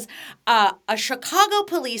 This says a Chicago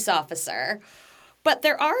police officer. But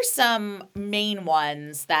there are some main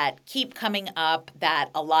ones that keep coming up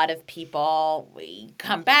that a lot of people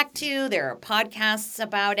come back to. There are podcasts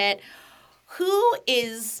about it. Who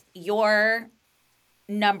is your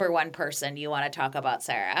number one person you want to talk about,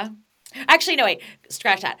 Sarah? Actually, no, wait,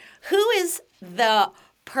 scratch that. Who is the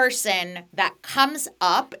person that comes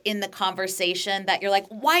up in the conversation that you're like,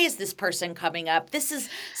 why is this person coming up? This is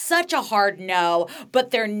such a hard no,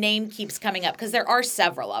 but their name keeps coming up because there are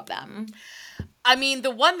several of them. I mean,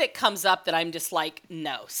 the one that comes up that I'm just like,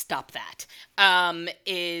 no, stop that,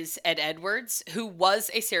 is Ed Edwards, who was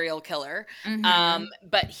a serial killer.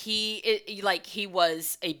 But he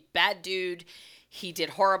was a bad dude. He did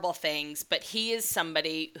horrible things, but he is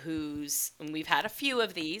somebody and we've had a few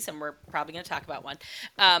of these, and we're probably going to talk about one,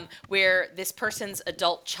 where this person's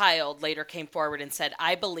adult child later came forward and said,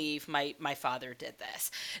 I believe my father did this.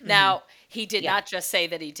 Now, he did not just say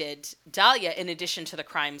that he did Dahlia. In addition to the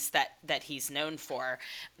crimes that he's known for,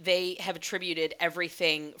 they have attributed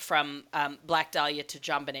everything from Black Dahlia to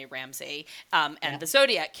JonBenet Ramsey and the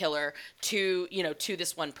Zodiac Killer to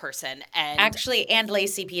this one person. And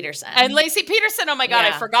Lacey Peterson. Oh my God,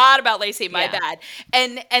 I forgot about Lacey. My bad.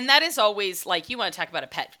 And that is always, like, you want to talk about a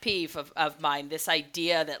pet peeve of mine, this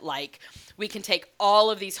idea that, like, we can take all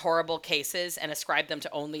of these horrible cases and ascribe them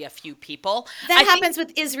to only a few people. That happens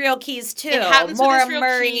with Israel Keys too. It happens Maura with Israel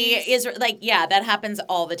Murray, Keys. that happens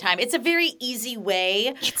all the time. It's a very easy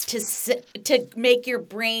way to make your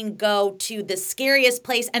brain go to the scariest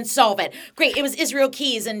place and solve it. Great, it was Israel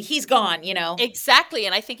Keys and he's gone, Exactly,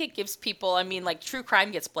 and I think it gives people, I mean, like, true crime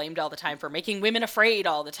gets blamed all the time for making women afraid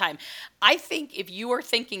all the time. I think if you are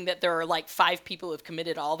thinking that there are like 5 people who have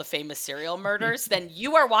committed all the famous serial murders, then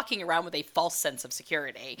you are walking around with a false sense of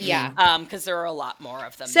security. Yeah. Because there are a lot more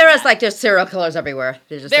of them. Sarah's like, there's serial killers everywhere.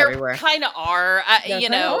 They're just everywhere. There kind of are.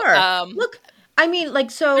 Look, I mean, like,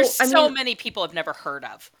 so many people have never heard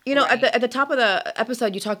of. At the top of the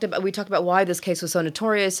episode, we talked about why this case was so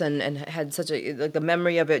notorious and had such the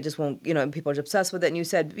memory of it just won't, and people are obsessed with it. And you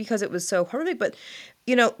said because it was so horrific, but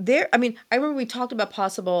I remember we talked about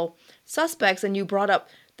possible suspects and you brought up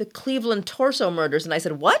the Cleveland torso murders, and I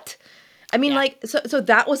said, what? I mean, so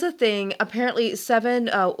that was a thing. Apparently, 7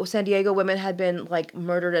 San Diego women had been like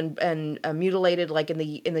murdered and mutilated, like in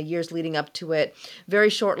the years leading up to it. Very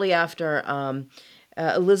shortly after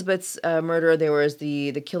Elizabeth's murder, there was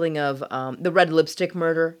the killing of the red lipstick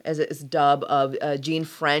murder, as it's dubbed, of Jean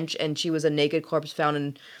French, and she was a naked corpse found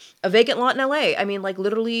in a vacant lot in L.A. I mean, like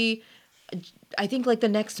literally, I think like the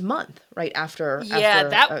next month, right after. Yeah,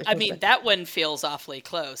 that one feels awfully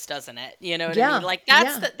close, doesn't it? You know what I mean? Like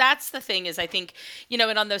that's the thing is, I think, and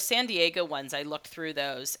on those San Diego ones, I looked through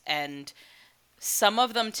those, and some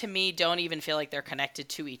of them to me don't even feel like they're connected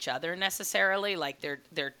to each other necessarily. Like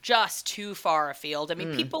they're just too far afield. I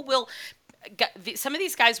mean, people will. Some of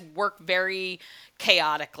these guys work very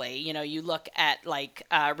chaotically. You look at like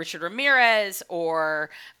Richard Ramirez or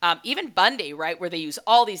even Bundy, right, where they use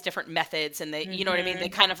all these different methods and they, you know what I mean? They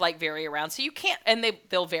kind of like vary around. So you can't, and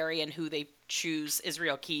they'll vary in who they choose.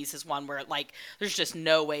 Israel Keys is one where like there's just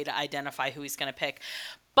no way to identify who he's going to pick.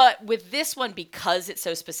 But with this one, because it's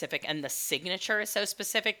so specific and the signature is so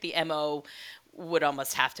specific, the MO would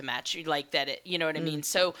almost have to match, like that. You know what I mean?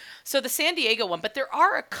 So the San Diego one, but there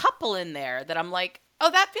are a couple in there that I'm like, oh,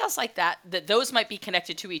 that feels like that those might be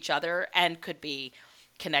connected to each other and could be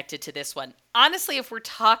connected to this one. Honestly, if we're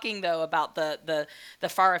talking though about the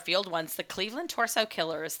far afield ones, the Cleveland torso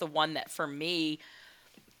killer is the one that for me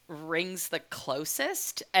rings the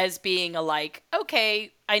closest as being a like,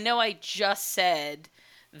 okay, I know I just said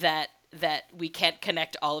that we can't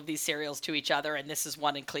connect all of these serials to each other, and this is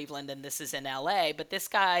one in Cleveland and this is in LA, but this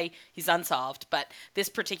guy, he's unsolved. But this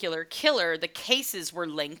particular killer, the cases were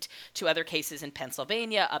linked to other cases in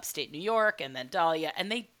Pennsylvania, upstate New York, and then Dahlia,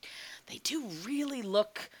 and they do really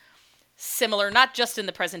look similar, not just in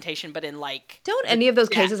the presentation, but in like... Don't any of those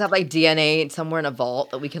cases have like DNA somewhere in a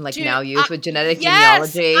vault that we can now use with genetic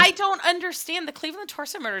yes, genealogy? I don't understand. The Cleveland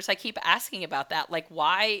torso murders, I keep asking about that. Like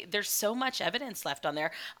why there's so much evidence left on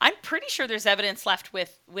there. I'm pretty sure there's evidence left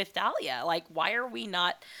with Dahlia. Like why are we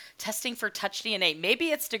not testing for touch DNA?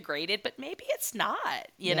 Maybe it's degraded, but maybe it's not,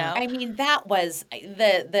 you know? I mean, that was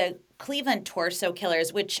the Cleveland torso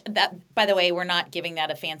killers, which that, by the way, we're not giving that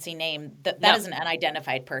a fancy name. That is an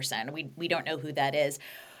unidentified person. We don't know who that is.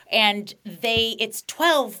 And it's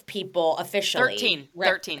 12 people officially.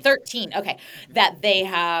 13. Okay. That they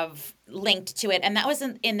have linked to it. And that was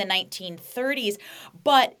in the 1930s.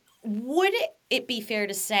 But would it be fair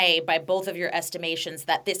to say by both of your estimations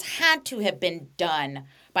that this had to have been done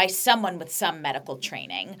by someone with some medical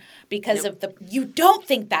training because of you don't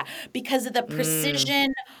think that because of the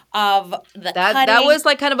precision of the cutting? That was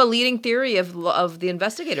like kind of a leading theory of the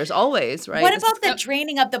investigators always, right? What about the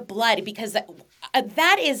draining of the blood? Because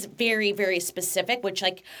that is very, very specific, which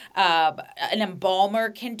like an embalmer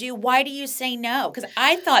can do. Why do you say no? Because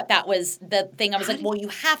I thought that was the thing. I was like, well, you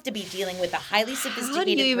have to be dealing with a highly sophisticated How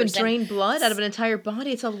do you even person. drain blood out of an entire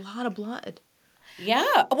body? It's a lot of blood. Yeah.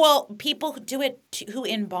 Well, people who do it who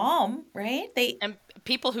embalm, right? And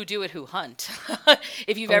people who do it who hunt.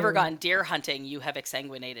 If you've ever gone deer hunting, you have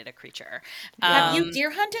exsanguinated a creature. Have you deer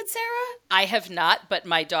hunted, Sarah? I have not, but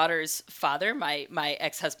my daughter's father, my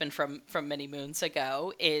ex-husband from many moons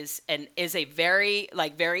ago, is a very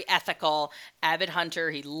ethical, avid hunter.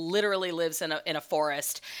 He literally lives in a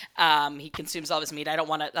forest. He consumes all his meat. I don't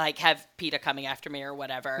want to like have PETA coming after me or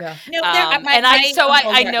whatever. Yeah. No,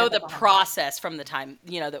 I know the process from the time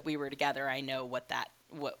that we were together. I know what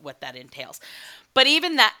that entails. But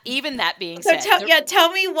even that being said,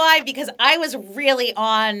 tell me why, because I was really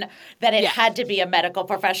on that it had to be a medical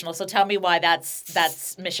professional. So tell me why that's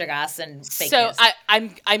mishigas and fake news. So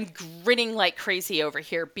I'm grinning like crazy over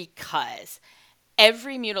here because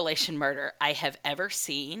every mutilation murder I have ever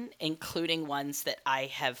seen, including ones that I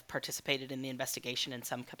have participated in the investigation in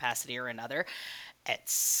some capacity or another, at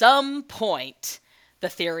some point the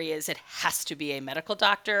theory is it has to be a medical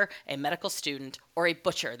doctor, a medical student, or a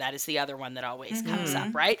butcher. That is the other one that always comes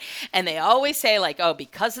up, right? And they always say like, oh,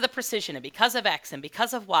 because of the precision and because of X and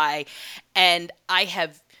because of Y. And I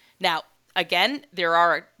have now, again, there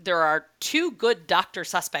are two good doctor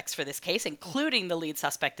suspects for this case, including the lead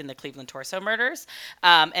suspect in the Cleveland torso murders.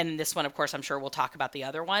 And this one, of course, I'm sure we'll talk about the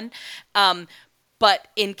other one. But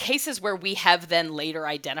in cases where we have then later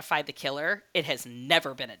identified the killer, it has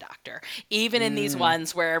never been a doctor, even in these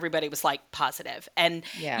ones where everybody was like positive. And,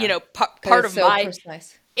 part of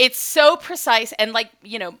precise. It's so precise. And like,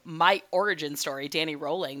 my origin story, Danny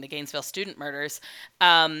Rolling, the Gainesville student murders,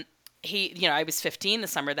 I was 15 the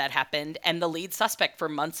summer that happened. And the lead suspect for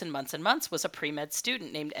months and months and months was a pre-med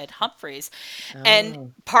student named Ed Humphreys. Oh.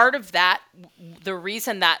 And part of that, the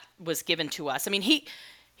reason that was given to us, I mean, he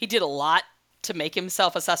did a lot to make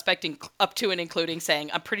himself a suspect, up to and including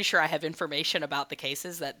saying, I'm pretty sure I have information about the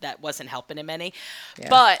cases. That wasn't helping him any. Yeah.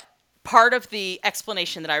 But part of the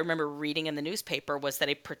explanation that I remember reading in the newspaper was that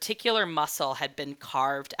a particular muscle had been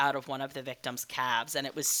carved out of one of the victim's calves. And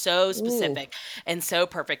it was so specific and so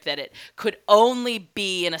perfect that it could only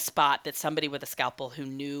be in a spot that somebody with a scalpel who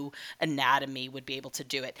knew anatomy would be able to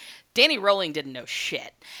do it. Danny Rolling didn't know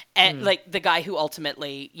shit. And like the guy who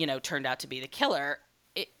ultimately, turned out to be the killer,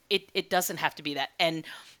 it doesn't have to be that. And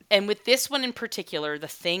with this one in particular, the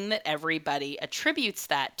thing that everybody attributes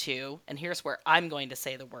that to, and here's where I'm going to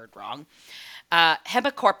say the word wrong,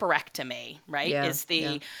 hemicorporectomy, right?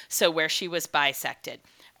 Yeah, so where she was bisected.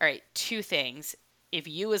 All right, two things. If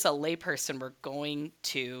you as a layperson were going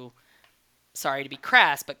to, sorry to be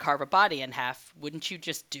crass, but carve a body in half, wouldn't you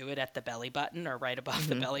just do it at the belly button or right above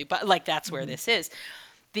the belly button? Like that's where this is.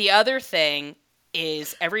 The other thing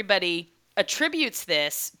is everybody attributes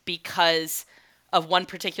this because of one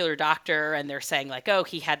particular doctor, and they're saying like, oh,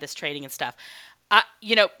 he had this training and stuff.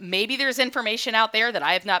 Maybe there's information out there that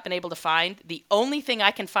I have not been able to find. The only thing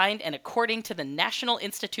I can find, and according to the National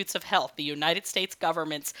Institutes of Health, the United States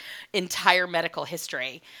government's entire medical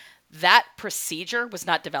history, that procedure was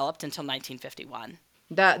not developed until 1951.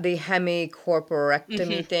 The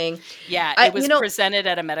hemicorporectomy thing. Yeah, it was presented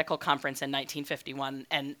at a medical conference in 1951,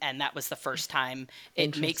 and that was the first time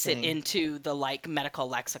it makes it into the medical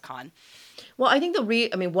lexicon. Well, I think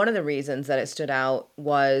one of the reasons that it stood out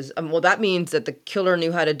was, that means that the killer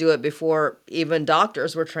knew how to do it before even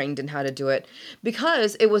doctors were trained in how to do it,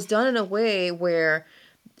 because it was done in a way where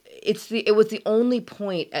it was the only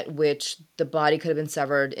point at which the body could have been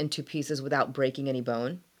severed into pieces without breaking any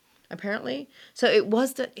bone. Apparently. So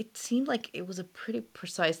it seemed like it was a pretty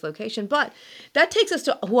precise location. But that takes us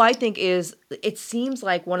to who I think it seems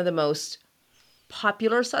like one of the most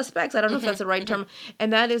popular suspects. I don't know if that's the right term.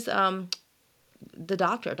 And that is the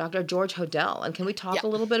doctor, Dr. George Hodel. And can we talk a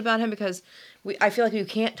little bit about him? Because I feel like you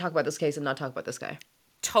can't talk about this case and not talk about this guy.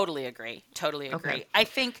 Totally agree. Okay. I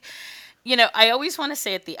think... I always want to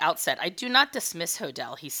say at the outset, I do not dismiss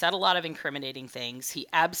Hodel. He said a lot of incriminating things. He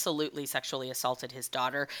absolutely sexually assaulted his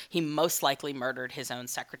daughter. He most likely murdered his own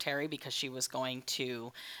secretary because she was going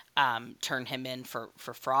to turn him in for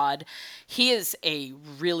fraud. He is a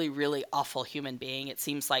really, really awful human being. It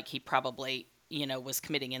seems like he probably, was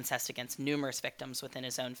committing incest against numerous victims within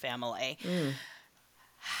his own family.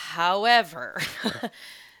 However...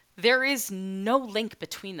 There is no link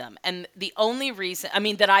between them. And the only reason, I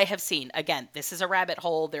mean, that I have seen, again, this is a rabbit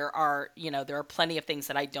hole. There are plenty of things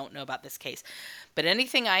that I don't know about this case. But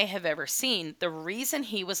anything I have ever seen, the reason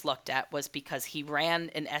he was looked at was because he ran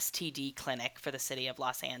an STD clinic for the city of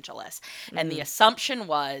Los Angeles. And the assumption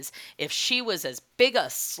was if she was as big a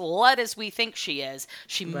slut as we think she is,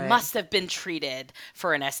 she must have been treated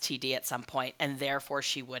for an STD at some point, and therefore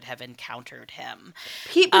she would have encountered him.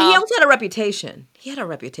 But he also had a reputation. He had a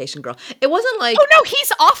reputation, girl. It wasn't like... Oh, no,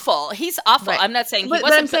 he's awful. He's awful. Right. I'm not saying he But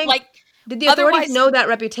wasn't, I'm saying, but like... Did the authorities otherwise- know that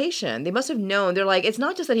reputation? They must have known. They're like, it's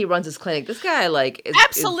not just that he runs his clinic. This guy, like, is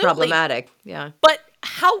Absolutely. problematic. Yeah. But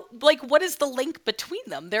how, like, what is the link between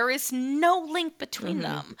them? There is no link between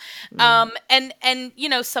them. And, you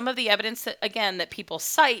know, some of the evidence that, again, that people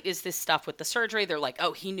cite is this stuff with the surgery. They're like,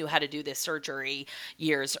 oh, he knew how to do this surgery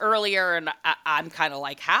years earlier. And I'm kind of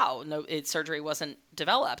like, how? No, surgery wasn't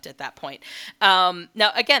developed at that point.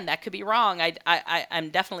 Now, again, that could be wrong. I'm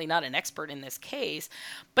definitely not an expert in this case.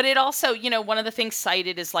 But it also, you know, one of the things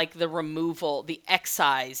cited is like the removal, the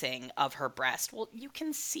excising of her breast. Well, you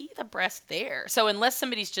can see the breast there. So unless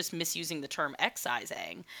somebody's just misusing the term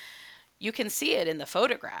excising, you can see it in the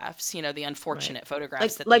photographs, you know, the unfortunate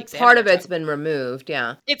photographs that like the part of examiner it's been removed.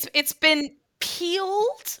 Yeah. It's been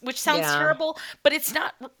peeled, which sounds Yeah. terrible, but it's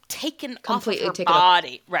not taken Completely off of her taken off.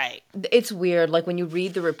 body. Right. It's weird. Like when you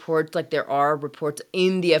read the reports, like there are reports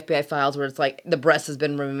in the FBI files where it's like the breast has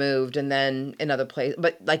been removed and then in other places.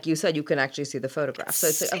 But like you said, you can actually see the photograph. So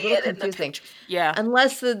it's like, a See little it in the confusing. picture. Yeah.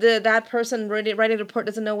 Unless that person writing the report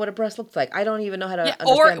doesn't know what a breast looks like. I don't even know how to Yeah,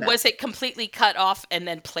 understand or that. was it completely cut off and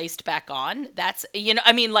then placed back on? That's, you know,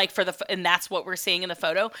 I mean, like and that's what we're seeing in the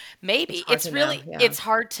photo. Maybe It's hard to really, know, yeah. it's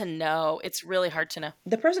hard to know. It's really hard to know.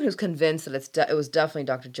 The person who's convinced that it was definitely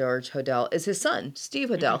Dr. George Hodel is his son, Steve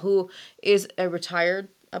Hodel, Mm-hmm. who is a retired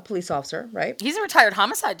police officer, right? He's a retired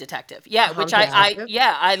homicide detective. Yeah, which Homicide detective.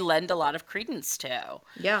 I lend a lot of credence to.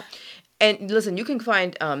 Yeah. And listen, you can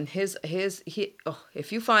find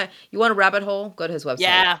if you want a rabbit hole, go to his website.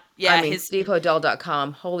 Yeah, yeah, I mean,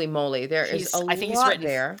 stevehodel.com. Holy moly, there is a I think he's lot written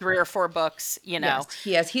there. 3 or 4 books, you know.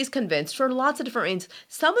 Yes, he's convinced for lots of different reasons.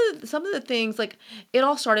 Some of the things, like it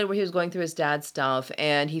all started where he was going through his dad's stuff,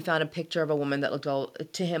 and he found a picture of a woman that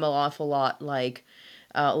looked to him an awful lot like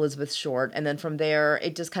Elizabeth Short, and then from there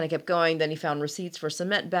it just kind of kept going. Then he found receipts for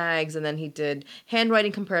cement bags, and then he did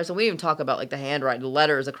handwriting comparison. We even talk about like the handwriting, the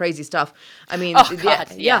letters, the crazy stuff. I mean, Oh,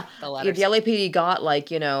 God, yeah, the the letters. LAPD got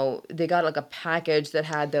like, you know, they got like a package that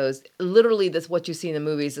had those, literally this what you see in the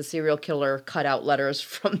movies, the serial killer cut out letters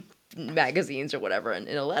from magazines or whatever in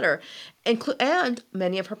a letter, and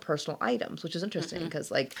many of her personal items, which is interesting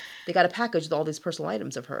because like they got a package with all these personal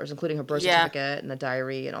items of hers, including her birth certificate and a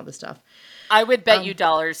diary and all this stuff. I would bet you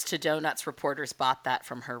dollars to donuts reporters bought that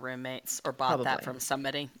from her roommates or bought that Probably. from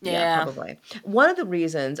somebody. Yeah, probably. One of the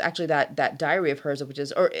reasons, actually, that diary of hers, which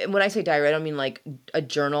is, or when I say diary, I don't mean like a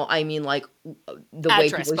journal. I mean like the way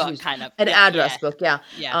Address people book, use kind of. an Yeah, address yeah. book. Yeah,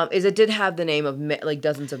 Yeah. is it did have the name of like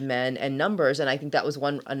dozens of men and numbers, and I think that was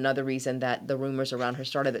another reason that the rumors around her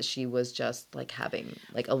started, that she was just like having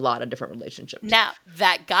like a lot of different relationships. Now,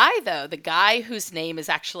 that guy, though, the guy whose name is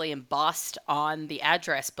actually embossed on the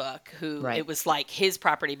address book, who Right. it was like his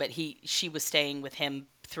property, but she was staying with him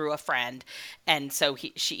through a friend, and so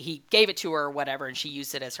he gave it to her or whatever, and she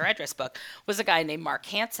used it as her address book, was a guy named Mark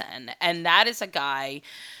Hansen. And that is a guy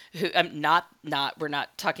who, we're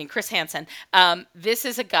not talking Chris Hansen. This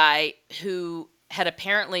is a guy who had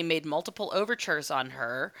apparently made multiple overtures on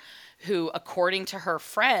her, who, according to her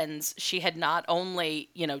friends, she had not only,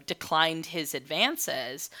 you know, declined his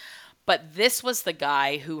advances, but this was the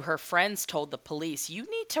guy who her friends told the police, you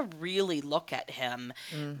need to really look at him.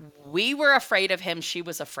 We were afraid of him. She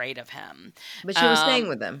was afraid of him. But she was staying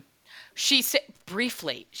with them. She said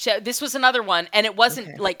briefly. This was another one, and it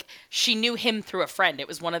wasn't like she knew him through a friend. It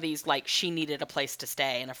was one of these like she needed a place to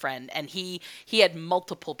stay and a friend, and he had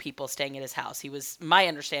multiple people staying at his house. He was, my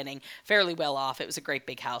understanding, fairly well off. It was a great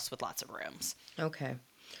big house with lots of rooms. Okay.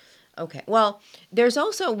 Well, there's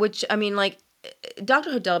also, which I mean, like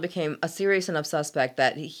Dr. Hodel became a serious enough suspect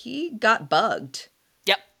that he got bugged.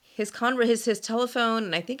 Yep. His telephone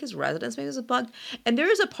and I think his residence maybe was bugged. And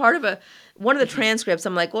there is a part of one of the transcripts,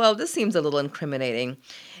 I'm like, well, this seems a little incriminating,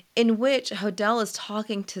 in which Hodel is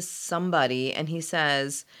talking to somebody and he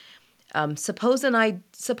says, supposing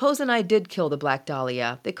I did kill the Black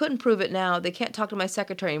Dahlia. They couldn't prove it now. They can't talk to my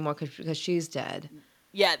secretary anymore because she's dead.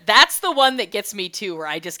 Yeah, that's the one that gets me too, where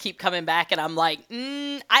I just keep coming back and I'm like,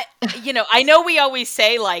 I know we always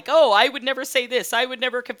say like, oh, I would never say this, I would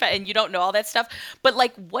never confess, and you don't know all that stuff. But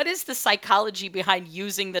like, what is the psychology behind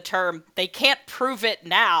using the term, they can't prove it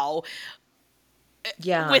now?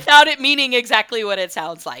 Yeah. without it meaning exactly what it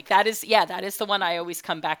sounds like. That is the one I always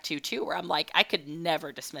come back to too, where I'm like, I could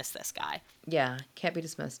never dismiss this guy. Yeah, can't be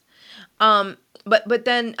dismissed. But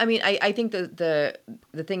then I mean I think the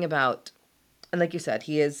thing about, and like you said,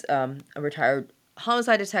 he is a retired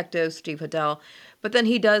homicide detective, Steve Hodel, but then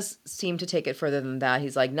he does seem to take it further than that.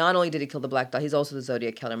 He's like, not only did he kill the Black Dahlia, he's also the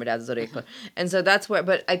Zodiac killer. My dad's a Zodiac killer, and so that's where.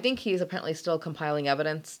 But I think he's apparently still compiling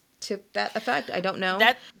evidence to that effect. I don't know.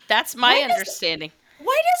 That's my Why does- understanding.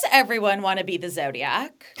 Why does everyone want to be the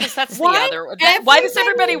Zodiac? Because that's the Why other. Why does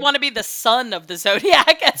everybody want to be the son of the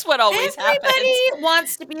Zodiac? That's what always happens. Everybody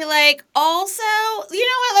wants to be like, also, you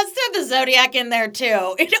know what? Let's throw the Zodiac in there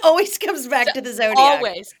too. It always comes back to the Zodiac.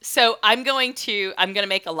 Always. So I'm going to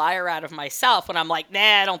make a liar out of myself when I'm like,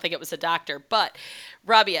 nah, I don't think it was a doctor. But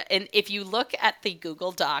Rabia, and if you look at the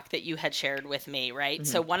Google Doc that you had shared with me, right?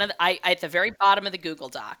 So one of I at the very bottom of the Google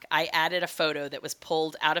Doc, I added a photo that was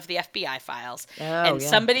pulled out of the FBI files, and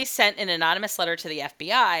somebody sent an anonymous letter to the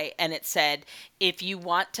FBI, and it said, if you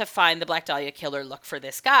want to find the Black Dahlia killer, look for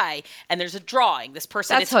this guy. And there's a drawing. This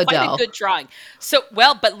person, That's it's quite Hodel. a good drawing. So,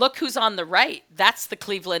 well, but look who's on the right. That's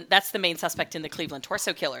the main suspect in the Cleveland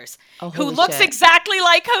Torso Killers, who holy looks shit. exactly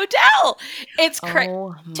like Hodel. It's crazy.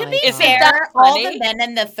 Oh To my be God. fair, that all funny? the men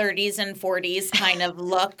in the 30s and 40s kind of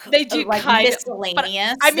look They do like kind of,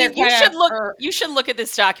 miscellaneous. but, I mean, They're you kind should of- look. You should look at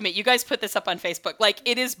this document. You guys put this up on Facebook. Like,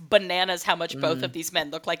 it is bananas how much both of these men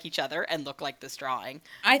look like each other and look like this drawing.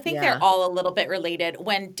 I think Yeah. they're all a little bit related.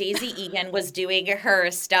 When Daisy Egan was doing her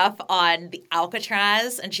stuff on the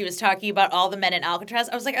Alcatraz and she was talking about all the men in Alcatraz,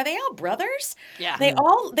 I was like, are they all brothers? Yeah. They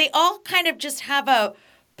all kind of just have a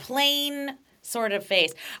plain sort of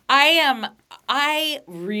face. I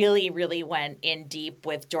really, really went in deep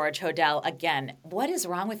with George Hodel again. What is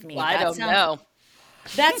wrong with me? Well, I don't know.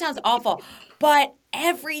 That sounds awful. But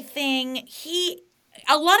everything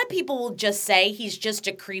a lot of people will just say he's just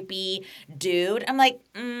a creepy dude. I'm like,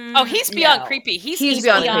 Oh, he's beyond no. creepy. He's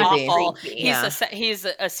beyond creepy. awful. Creepy. He's Yeah. he's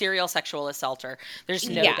a serial sexual assaulter. There's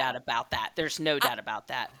no Yeah. doubt about that. There's no doubt about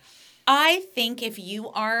that. I think if you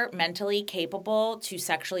are mentally capable to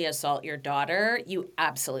sexually assault your daughter, you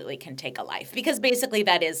absolutely can take a life. Because basically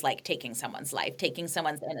that is like taking someone's life, taking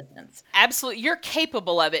someone's innocence. Absolutely, you're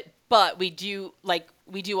capable of it, but we do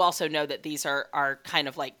also know that these are kind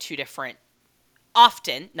of like two different,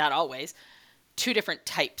 often, not always, two different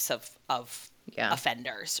types of Yeah.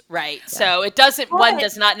 offenders, right? So it doesn't one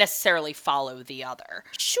does not necessarily follow the other.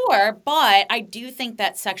 Sure, but I do think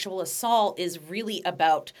that sexual assault is really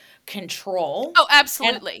about control. Oh,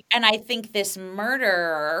 absolutely. And I think this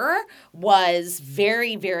murderer was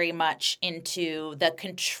very, very much into the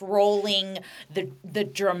controlling, the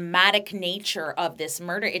dramatic nature of this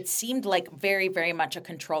murder. It seemed like very, very much a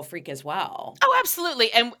control freak as well. Oh,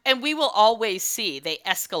 absolutely. And we will always see they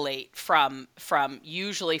escalate from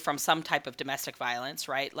usually from some type of domestic violence,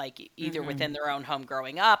 right? Like either within their own home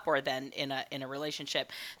growing up or then in a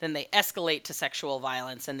relationship. Then they escalate to sexual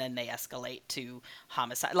violence and then they escalate to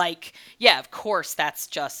homicide. Like, yeah, of course that's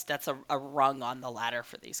a rung on the ladder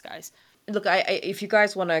for these guys. Look, I if you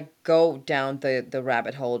guys want to go down the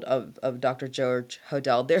rabbit hole of Dr. George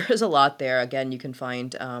Hodel, there is a lot there. Again, you can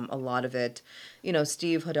find a lot of it. You know,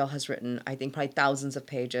 Steve Hodel has written, I think, probably thousands of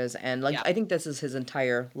pages, and like I think this is his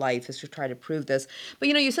entire life is to try to prove this. But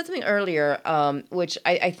you know, you said something earlier, which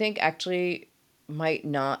I think actually might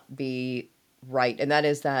not be right, and that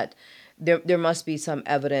is that there must be some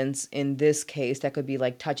evidence in this case that could be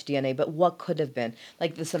like touch DNA, but what could have been?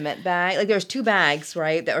 Like the cement bag, like there's 2 bags,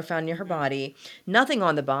 right, that were found near her body. Nothing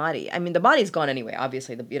on the body. I mean, the body's gone anyway,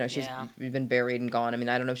 obviously. She's been buried and gone. I mean,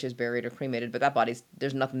 I don't know if she was buried or cremated, but that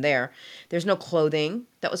there's nothing there. There's no clothing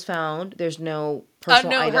that was found. There's no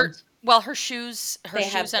personal items. Her shoes, They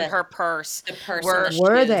have and the- her purse The purse were and the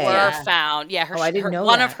Were shoes. they? Yeah. found. Yeah, I didn't know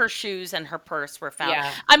one that. of her shoes and her purse were found.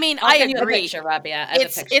 Yeah. I mean, I'll I send you a agree. picture, Rabia. I have a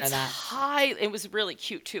picture It's of that. high. It was really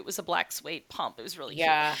cute too. It was a black suede pump. It was really cute.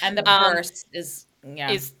 Yeah, and the purse is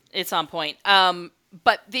It's on point.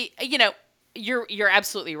 But you're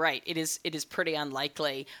absolutely right. It is pretty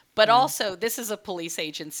unlikely. But also, this is a police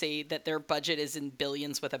agency that their budget is in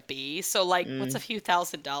billions with a B. So, like, what's a few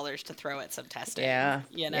 $1,000s to throw at some testing? Yeah,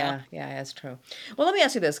 you know. yeah, that's true. Well, let me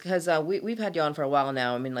ask you this, because we've had you on for a while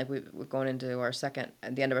now. I mean, like we're going into the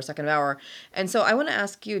end of our second hour, and so I want to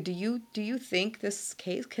ask you: do you think this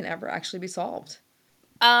case can ever actually be solved?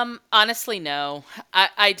 Honestly, no.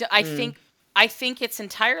 I think it's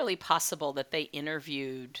entirely possible that they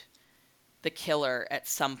interviewed the killer at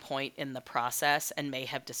some point in the process and may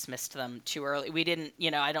have dismissed them too early. We didn't,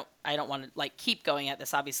 I don't want to like keep going at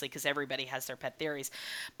this obviously because everybody has their pet theories,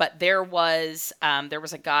 but there was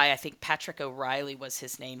a guy, I think Patrick O'Reilly was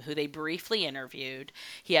his name, who they briefly interviewed.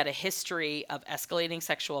 He had a history of escalating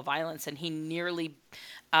sexual violence, and he nearly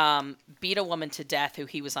beat a woman to death who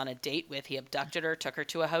he was on a date with. He abducted her, took her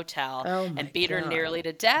to a hotel, and beat her nearly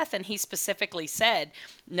to death. And he specifically said,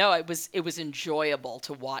 no, it was enjoyable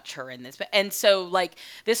to watch her in this. And so, like,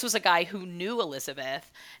 this was a guy who knew Elizabeth,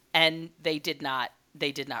 and they did not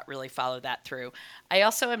really follow that through. I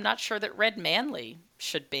also am not sure that Red Manley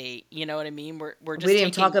should be. You know what I mean? We're just we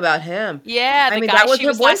didn't talk about him. Yeah, the guy that was she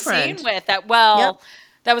her was last boyfriend. seen with.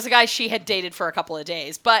 That was a guy she had dated for a couple of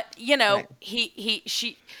days, but Right. he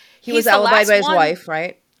was alibied by his wife,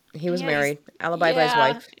 right? He was married, alibied by his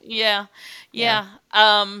wife. Yeah.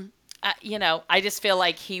 I just feel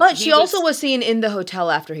like But she also was seen in the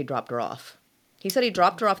hotel after he dropped her off. He said he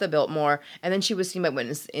dropped her off the Biltmore, and then she was seen by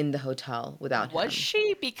witness in the hotel without him. Was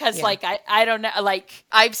she? Because, I don't know. Like,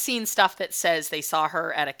 I've seen stuff that says they saw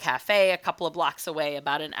her at a cafe a couple of blocks away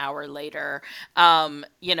about an hour later,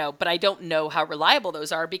 but I don't know how reliable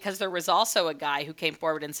those are, because there was also a guy who came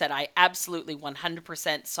forward and said, I absolutely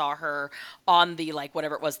 100% saw her on the, like,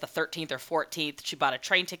 whatever it was, the 13th or 14th. She bought a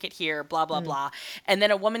train ticket here, blah, blah, blah. And then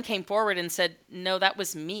a woman came forward and said, no, that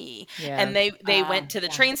was me. Yeah. And they went to the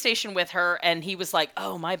train station with her, and he was like,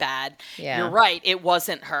 oh, my bad. Yeah. You're right. It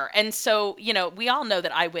wasn't her. And so, we all know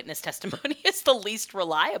that eyewitness testimony is the least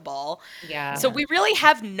reliable. Yeah. So we really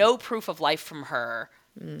have no proof of life from her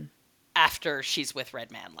after she's with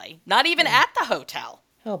Red Manley. Not even at the hotel.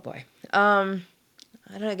 Oh, boy. I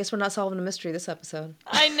don't know. I guess we're not solving a mystery this episode.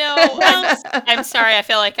 I know. I'm sorry. I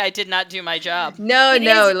feel like I did not do my job. No.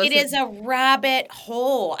 It is a rabbit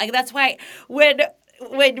hole. That's why when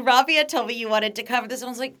Rabia told me you wanted to cover this, I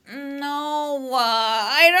was like, no,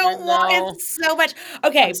 I don't want it so much.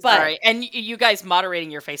 Okay, Sorry. And you guys moderating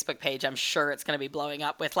your Facebook page, I'm sure it's going to be blowing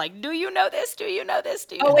up with like, do you know this? Do you know this?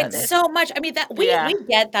 Do you know it's this? so much. I mean, that we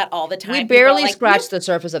get that all the time. We barely scratched the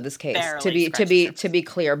surface of this case. To be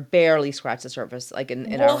clear, barely scratched the surface. Like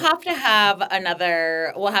we'll have to have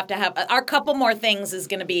our couple more things is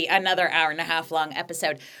going to be another hour and a half long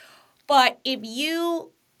episode. But if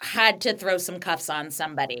you had to throw some cuffs on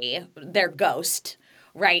somebody, their ghost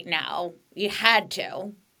right now, you had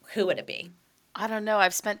to, who would it be? I don't know.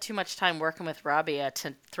 I've spent too much time working with Rabia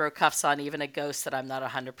to throw cuffs on even a ghost that I'm not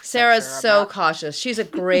 100% Sarah's sure so about. cautious. She's a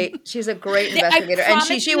great investigator, and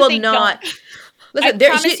she will not. Listen, I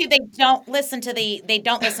promise you, they don't listen to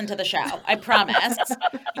the show. I promise.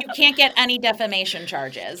 You can't get any defamation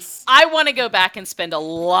charges. I want to go back and spend a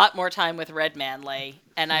lot more time with Red Manley,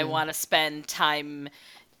 and I want to spend time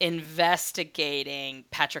investigating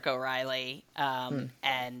Patrick O'Reilly, and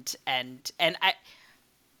I,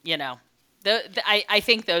 I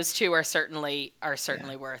think those two are certainly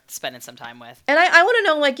worth spending some time with. And I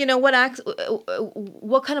want to know,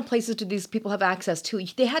 what kind of places do these people have access to?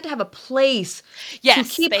 They had to have a place to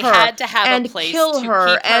keep her had to have and a place kill to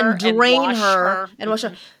her keep her and drain wash her and wash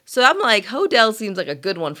her. So I'm like, Hodel seems like a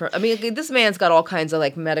good one for. I mean, this man's got all kinds of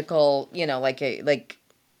like medical,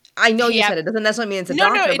 I know you said it doesn't necessarily mean it's a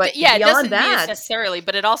doctor, but it doesn't beyond mean that, it's necessarily,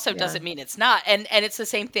 but it also doesn't mean it's not. And it's the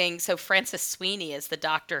same thing. So Francis Sweeney is the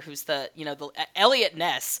doctor who's the Elliot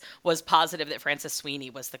Ness was positive that Francis Sweeney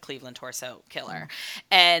was the Cleveland torso killer.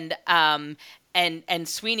 And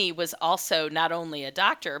Sweeney was also not only a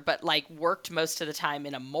doctor, but like worked most of the time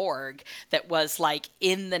in a morgue that was like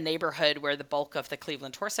in the neighborhood where the bulk of the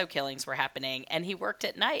Cleveland torso killings were happening. And he worked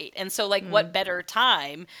at night. And so like what better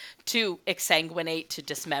time to exsanguinate, to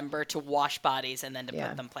dismember, to wash bodies, and then to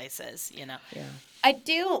put them places, Yeah. I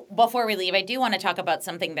do, before we leave, I do want to talk about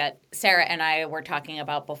something that Sarah and I were talking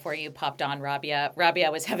about before you popped on, Rabia.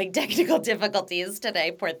 Rabia was having technical difficulties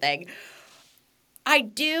today, poor thing.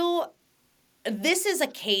 This is a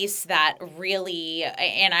case that really,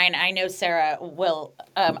 and I know Sarah will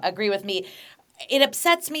agree with me, it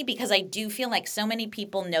upsets me because I do feel like so many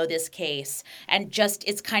people know this case and just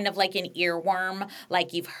it's kind of like an earworm,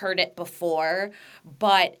 like you've heard it before,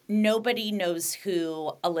 but nobody knows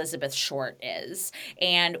who Elizabeth Short is.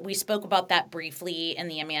 And we spoke about that briefly in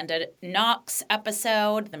the Amanda Knox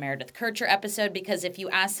episode, the Meredith Kercher episode, because if you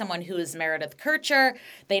ask someone who is Meredith Kercher,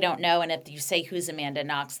 they don't know. And if you say who's Amanda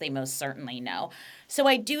Knox, they most certainly know. So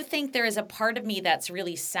I do think there is a part of me that's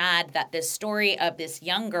really sad that this story of this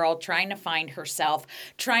young girl trying to find herself,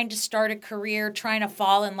 trying to start a career, trying to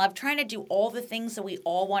fall in love, trying to do all the things that we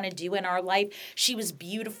all want to do in our life. She was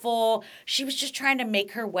beautiful. She was just trying to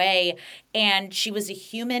make her way. And she was a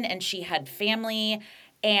human and she had family.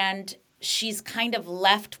 And she's kind of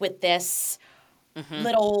left with this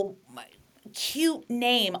little cute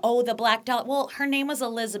name. Oh, the Black Dahlia. Well, her name was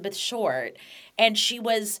Elizabeth Short, and she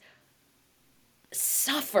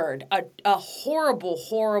suffered a horrible,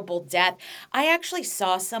 horrible death. I actually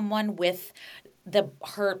saw someone with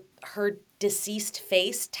her deceased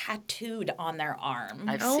face tattooed on their arm.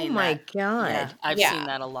 I've Oh seen my that. God. Yeah, I've Yeah. seen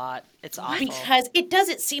that a lot. It's awful. Because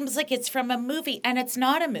it seems like it's from a movie, and it's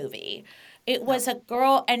not a movie. It was a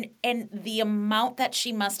girl, and the amount that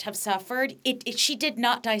she must have suffered, she did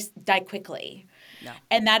not die quickly. No.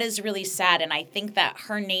 And that is really sad. And I think that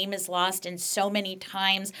her name is lost in so many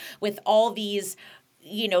times with all these,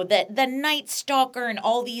 the Night Stalker and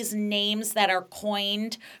all these names that are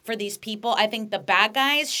coined for these people. I think the bad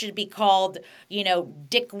guys should be called,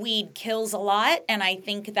 Dickweed Kills a Lot. And I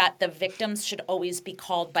think that the victims should always be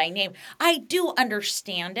called by name. I do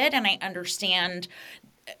understand it, and I understand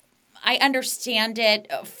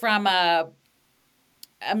it from a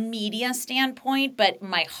media standpoint, but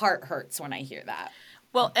my heart hurts when I hear that.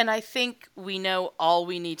 Well, and I think we know all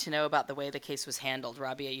we need to know about the way the case was handled.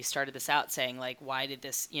 Rabia, you started this out saying, like, why did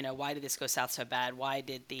this go south so bad? Why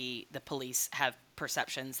did the police have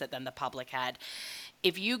perceptions that then the public had?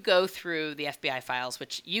 If you go through the FBI files,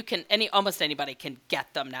 which almost anybody can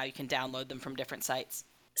get them now, you can download them from different sites.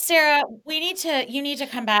 Sarah, you need to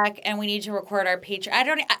come back, and we need to record our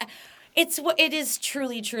Patreon. It is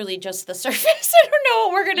truly, truly just the surface. I don't know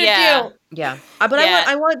what we're going to do. Yeah. But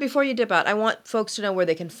I want, before you dip out, I want folks to know where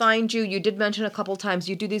they can find you. You did mention a couple times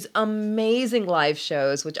you do these amazing live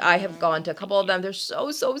shows, which I have gone to a couple of them. They're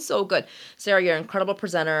so, so, so good. Sarah, you're an incredible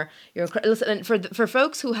presenter. Listen, and for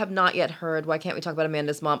folks who have not yet heard Why Can't We Talk About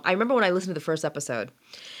Amanda's Mom, I remember when I listened to the first episode,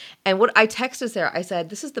 and what I texted Sarah, I said,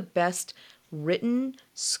 this is the best written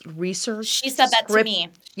research. She said that to me.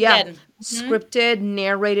 Yeah. Scripted,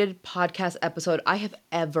 narrated podcast episode I have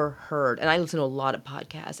ever heard. And I listen to a lot of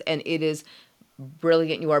podcasts, and it is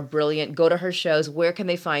brilliant. You are brilliant. Go to her shows. Where can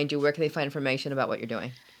they find you? Where can they find information about what you're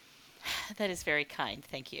doing? That is very kind.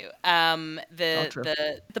 Thank you.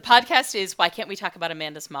 The podcast is Why Can't We Talk About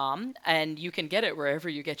Amanda's Mom? And you can get it wherever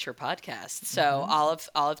you get your podcasts. So all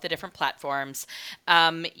of the different platforms.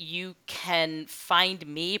 You can find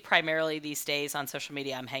me primarily these days on social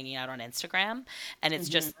media. I'm hanging out on Instagram, and it's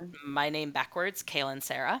just my name backwards, Cailean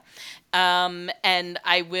Sarah. And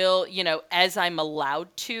I will, as I'm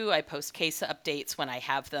allowed to, I post case updates when I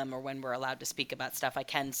have them or when we're allowed to speak about stuff. I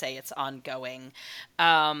can say it's ongoing.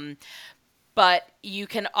 But you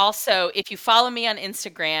can also, if you follow me on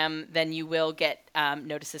Instagram, then you will get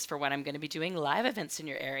notices for when I'm going to be doing live events in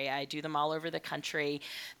your area. I do them all over the country.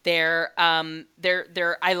 They're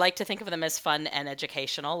I like to think of them as fun and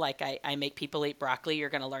educational. Like I make people eat broccoli. You're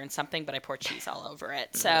going to learn something, but I pour cheese all over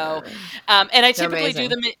it. So, and I typically do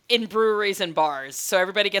them in breweries and bars. So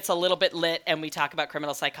everybody gets a little bit lit, and we talk about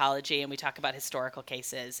criminal psychology, and we talk about historical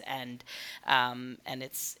cases, and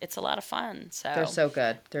it's a lot of fun. So they're so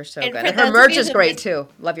good. They're so good. for And her those merch of you is who great too.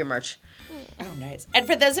 Love your merch. Oh, nice. And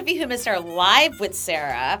for those of you who missed our live with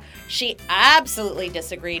Sarah, she absolutely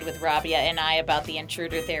disagreed with Rabia and I about the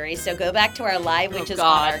intruder theory. So go back to our live, which is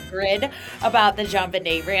on our grid, about the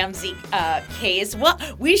JonBenet Ramsey case. Well,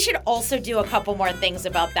 we should also do a couple more things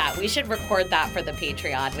about that. We should record that for the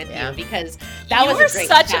Patreon with you, because that was a great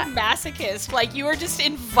such chat. a masochist. Like, you were just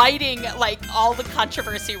inviting like all the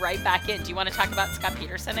controversy right back in. Do you want to talk about Scott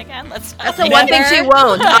Peterson again? Let's. That's the one thing she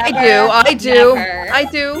won't. I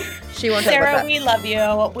do. She won't talk about Sarah, that. we love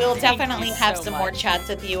you. We'll definitely you have so some more much. chats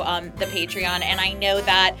with you on the Patreon. And I know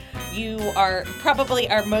that you are probably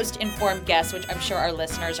our most informed guest, which I'm sure our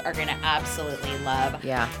listeners are going to absolutely love.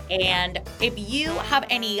 Yeah. And if you have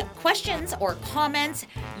any questions or comments,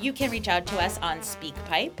 you can reach out to us on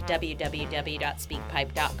SpeakPipe,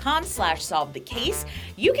 www.speakpipe.com/solvethecase.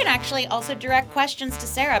 You can actually also direct questions to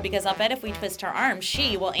Sarah, because I'll bet if we twist her arm,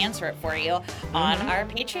 she will answer it for you on our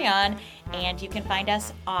Patreon. And you can find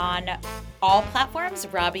us on all platforms.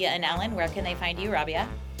 Rabia and Ellen, where can they find you, Rabia?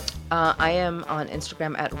 I am on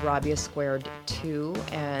Instagram at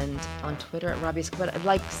Rabia2, and on Twitter at Rabia Squared.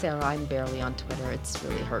 Like Sarah, I'm barely on Twitter. It's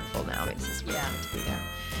really hurtful now. It's just really hard to be there.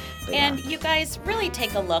 But And you guys really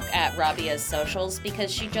take a look at Rabia's socials,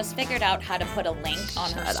 because she just figured out how to put a link on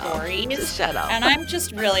her Shut up. stories. Just shut up. And I'm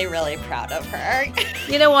just really, really proud of her.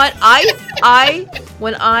 You know what?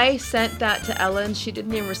 When I sent that to Ellen, she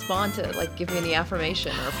didn't even respond to give me any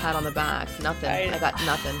affirmation or a pat on the back. Nothing. I got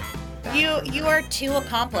nothing. You are too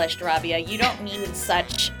accomplished, Rabia. You don't need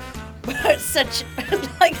such such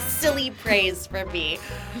like silly praise from me.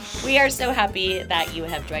 We are so happy that you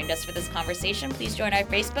have joined us for this conversation. Please join our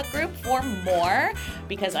Facebook group for more,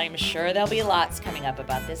 because I'm sure there'll be lots coming up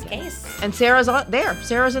about this case. And Sarah's there.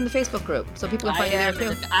 Sarah's in the Facebook group, so people can find you there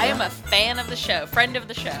too. I am a fan of the show, friend of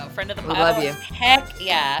the friend of the podcast. We love you. Heck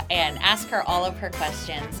yeah. And ask her all of her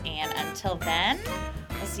questions. And until then,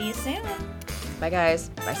 we'll see you soon. Bye, guys.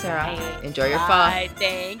 Bye, Sarah. Bye. Enjoy your pho. Bye.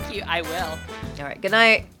 Thank you. I will. All right. Good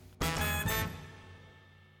night.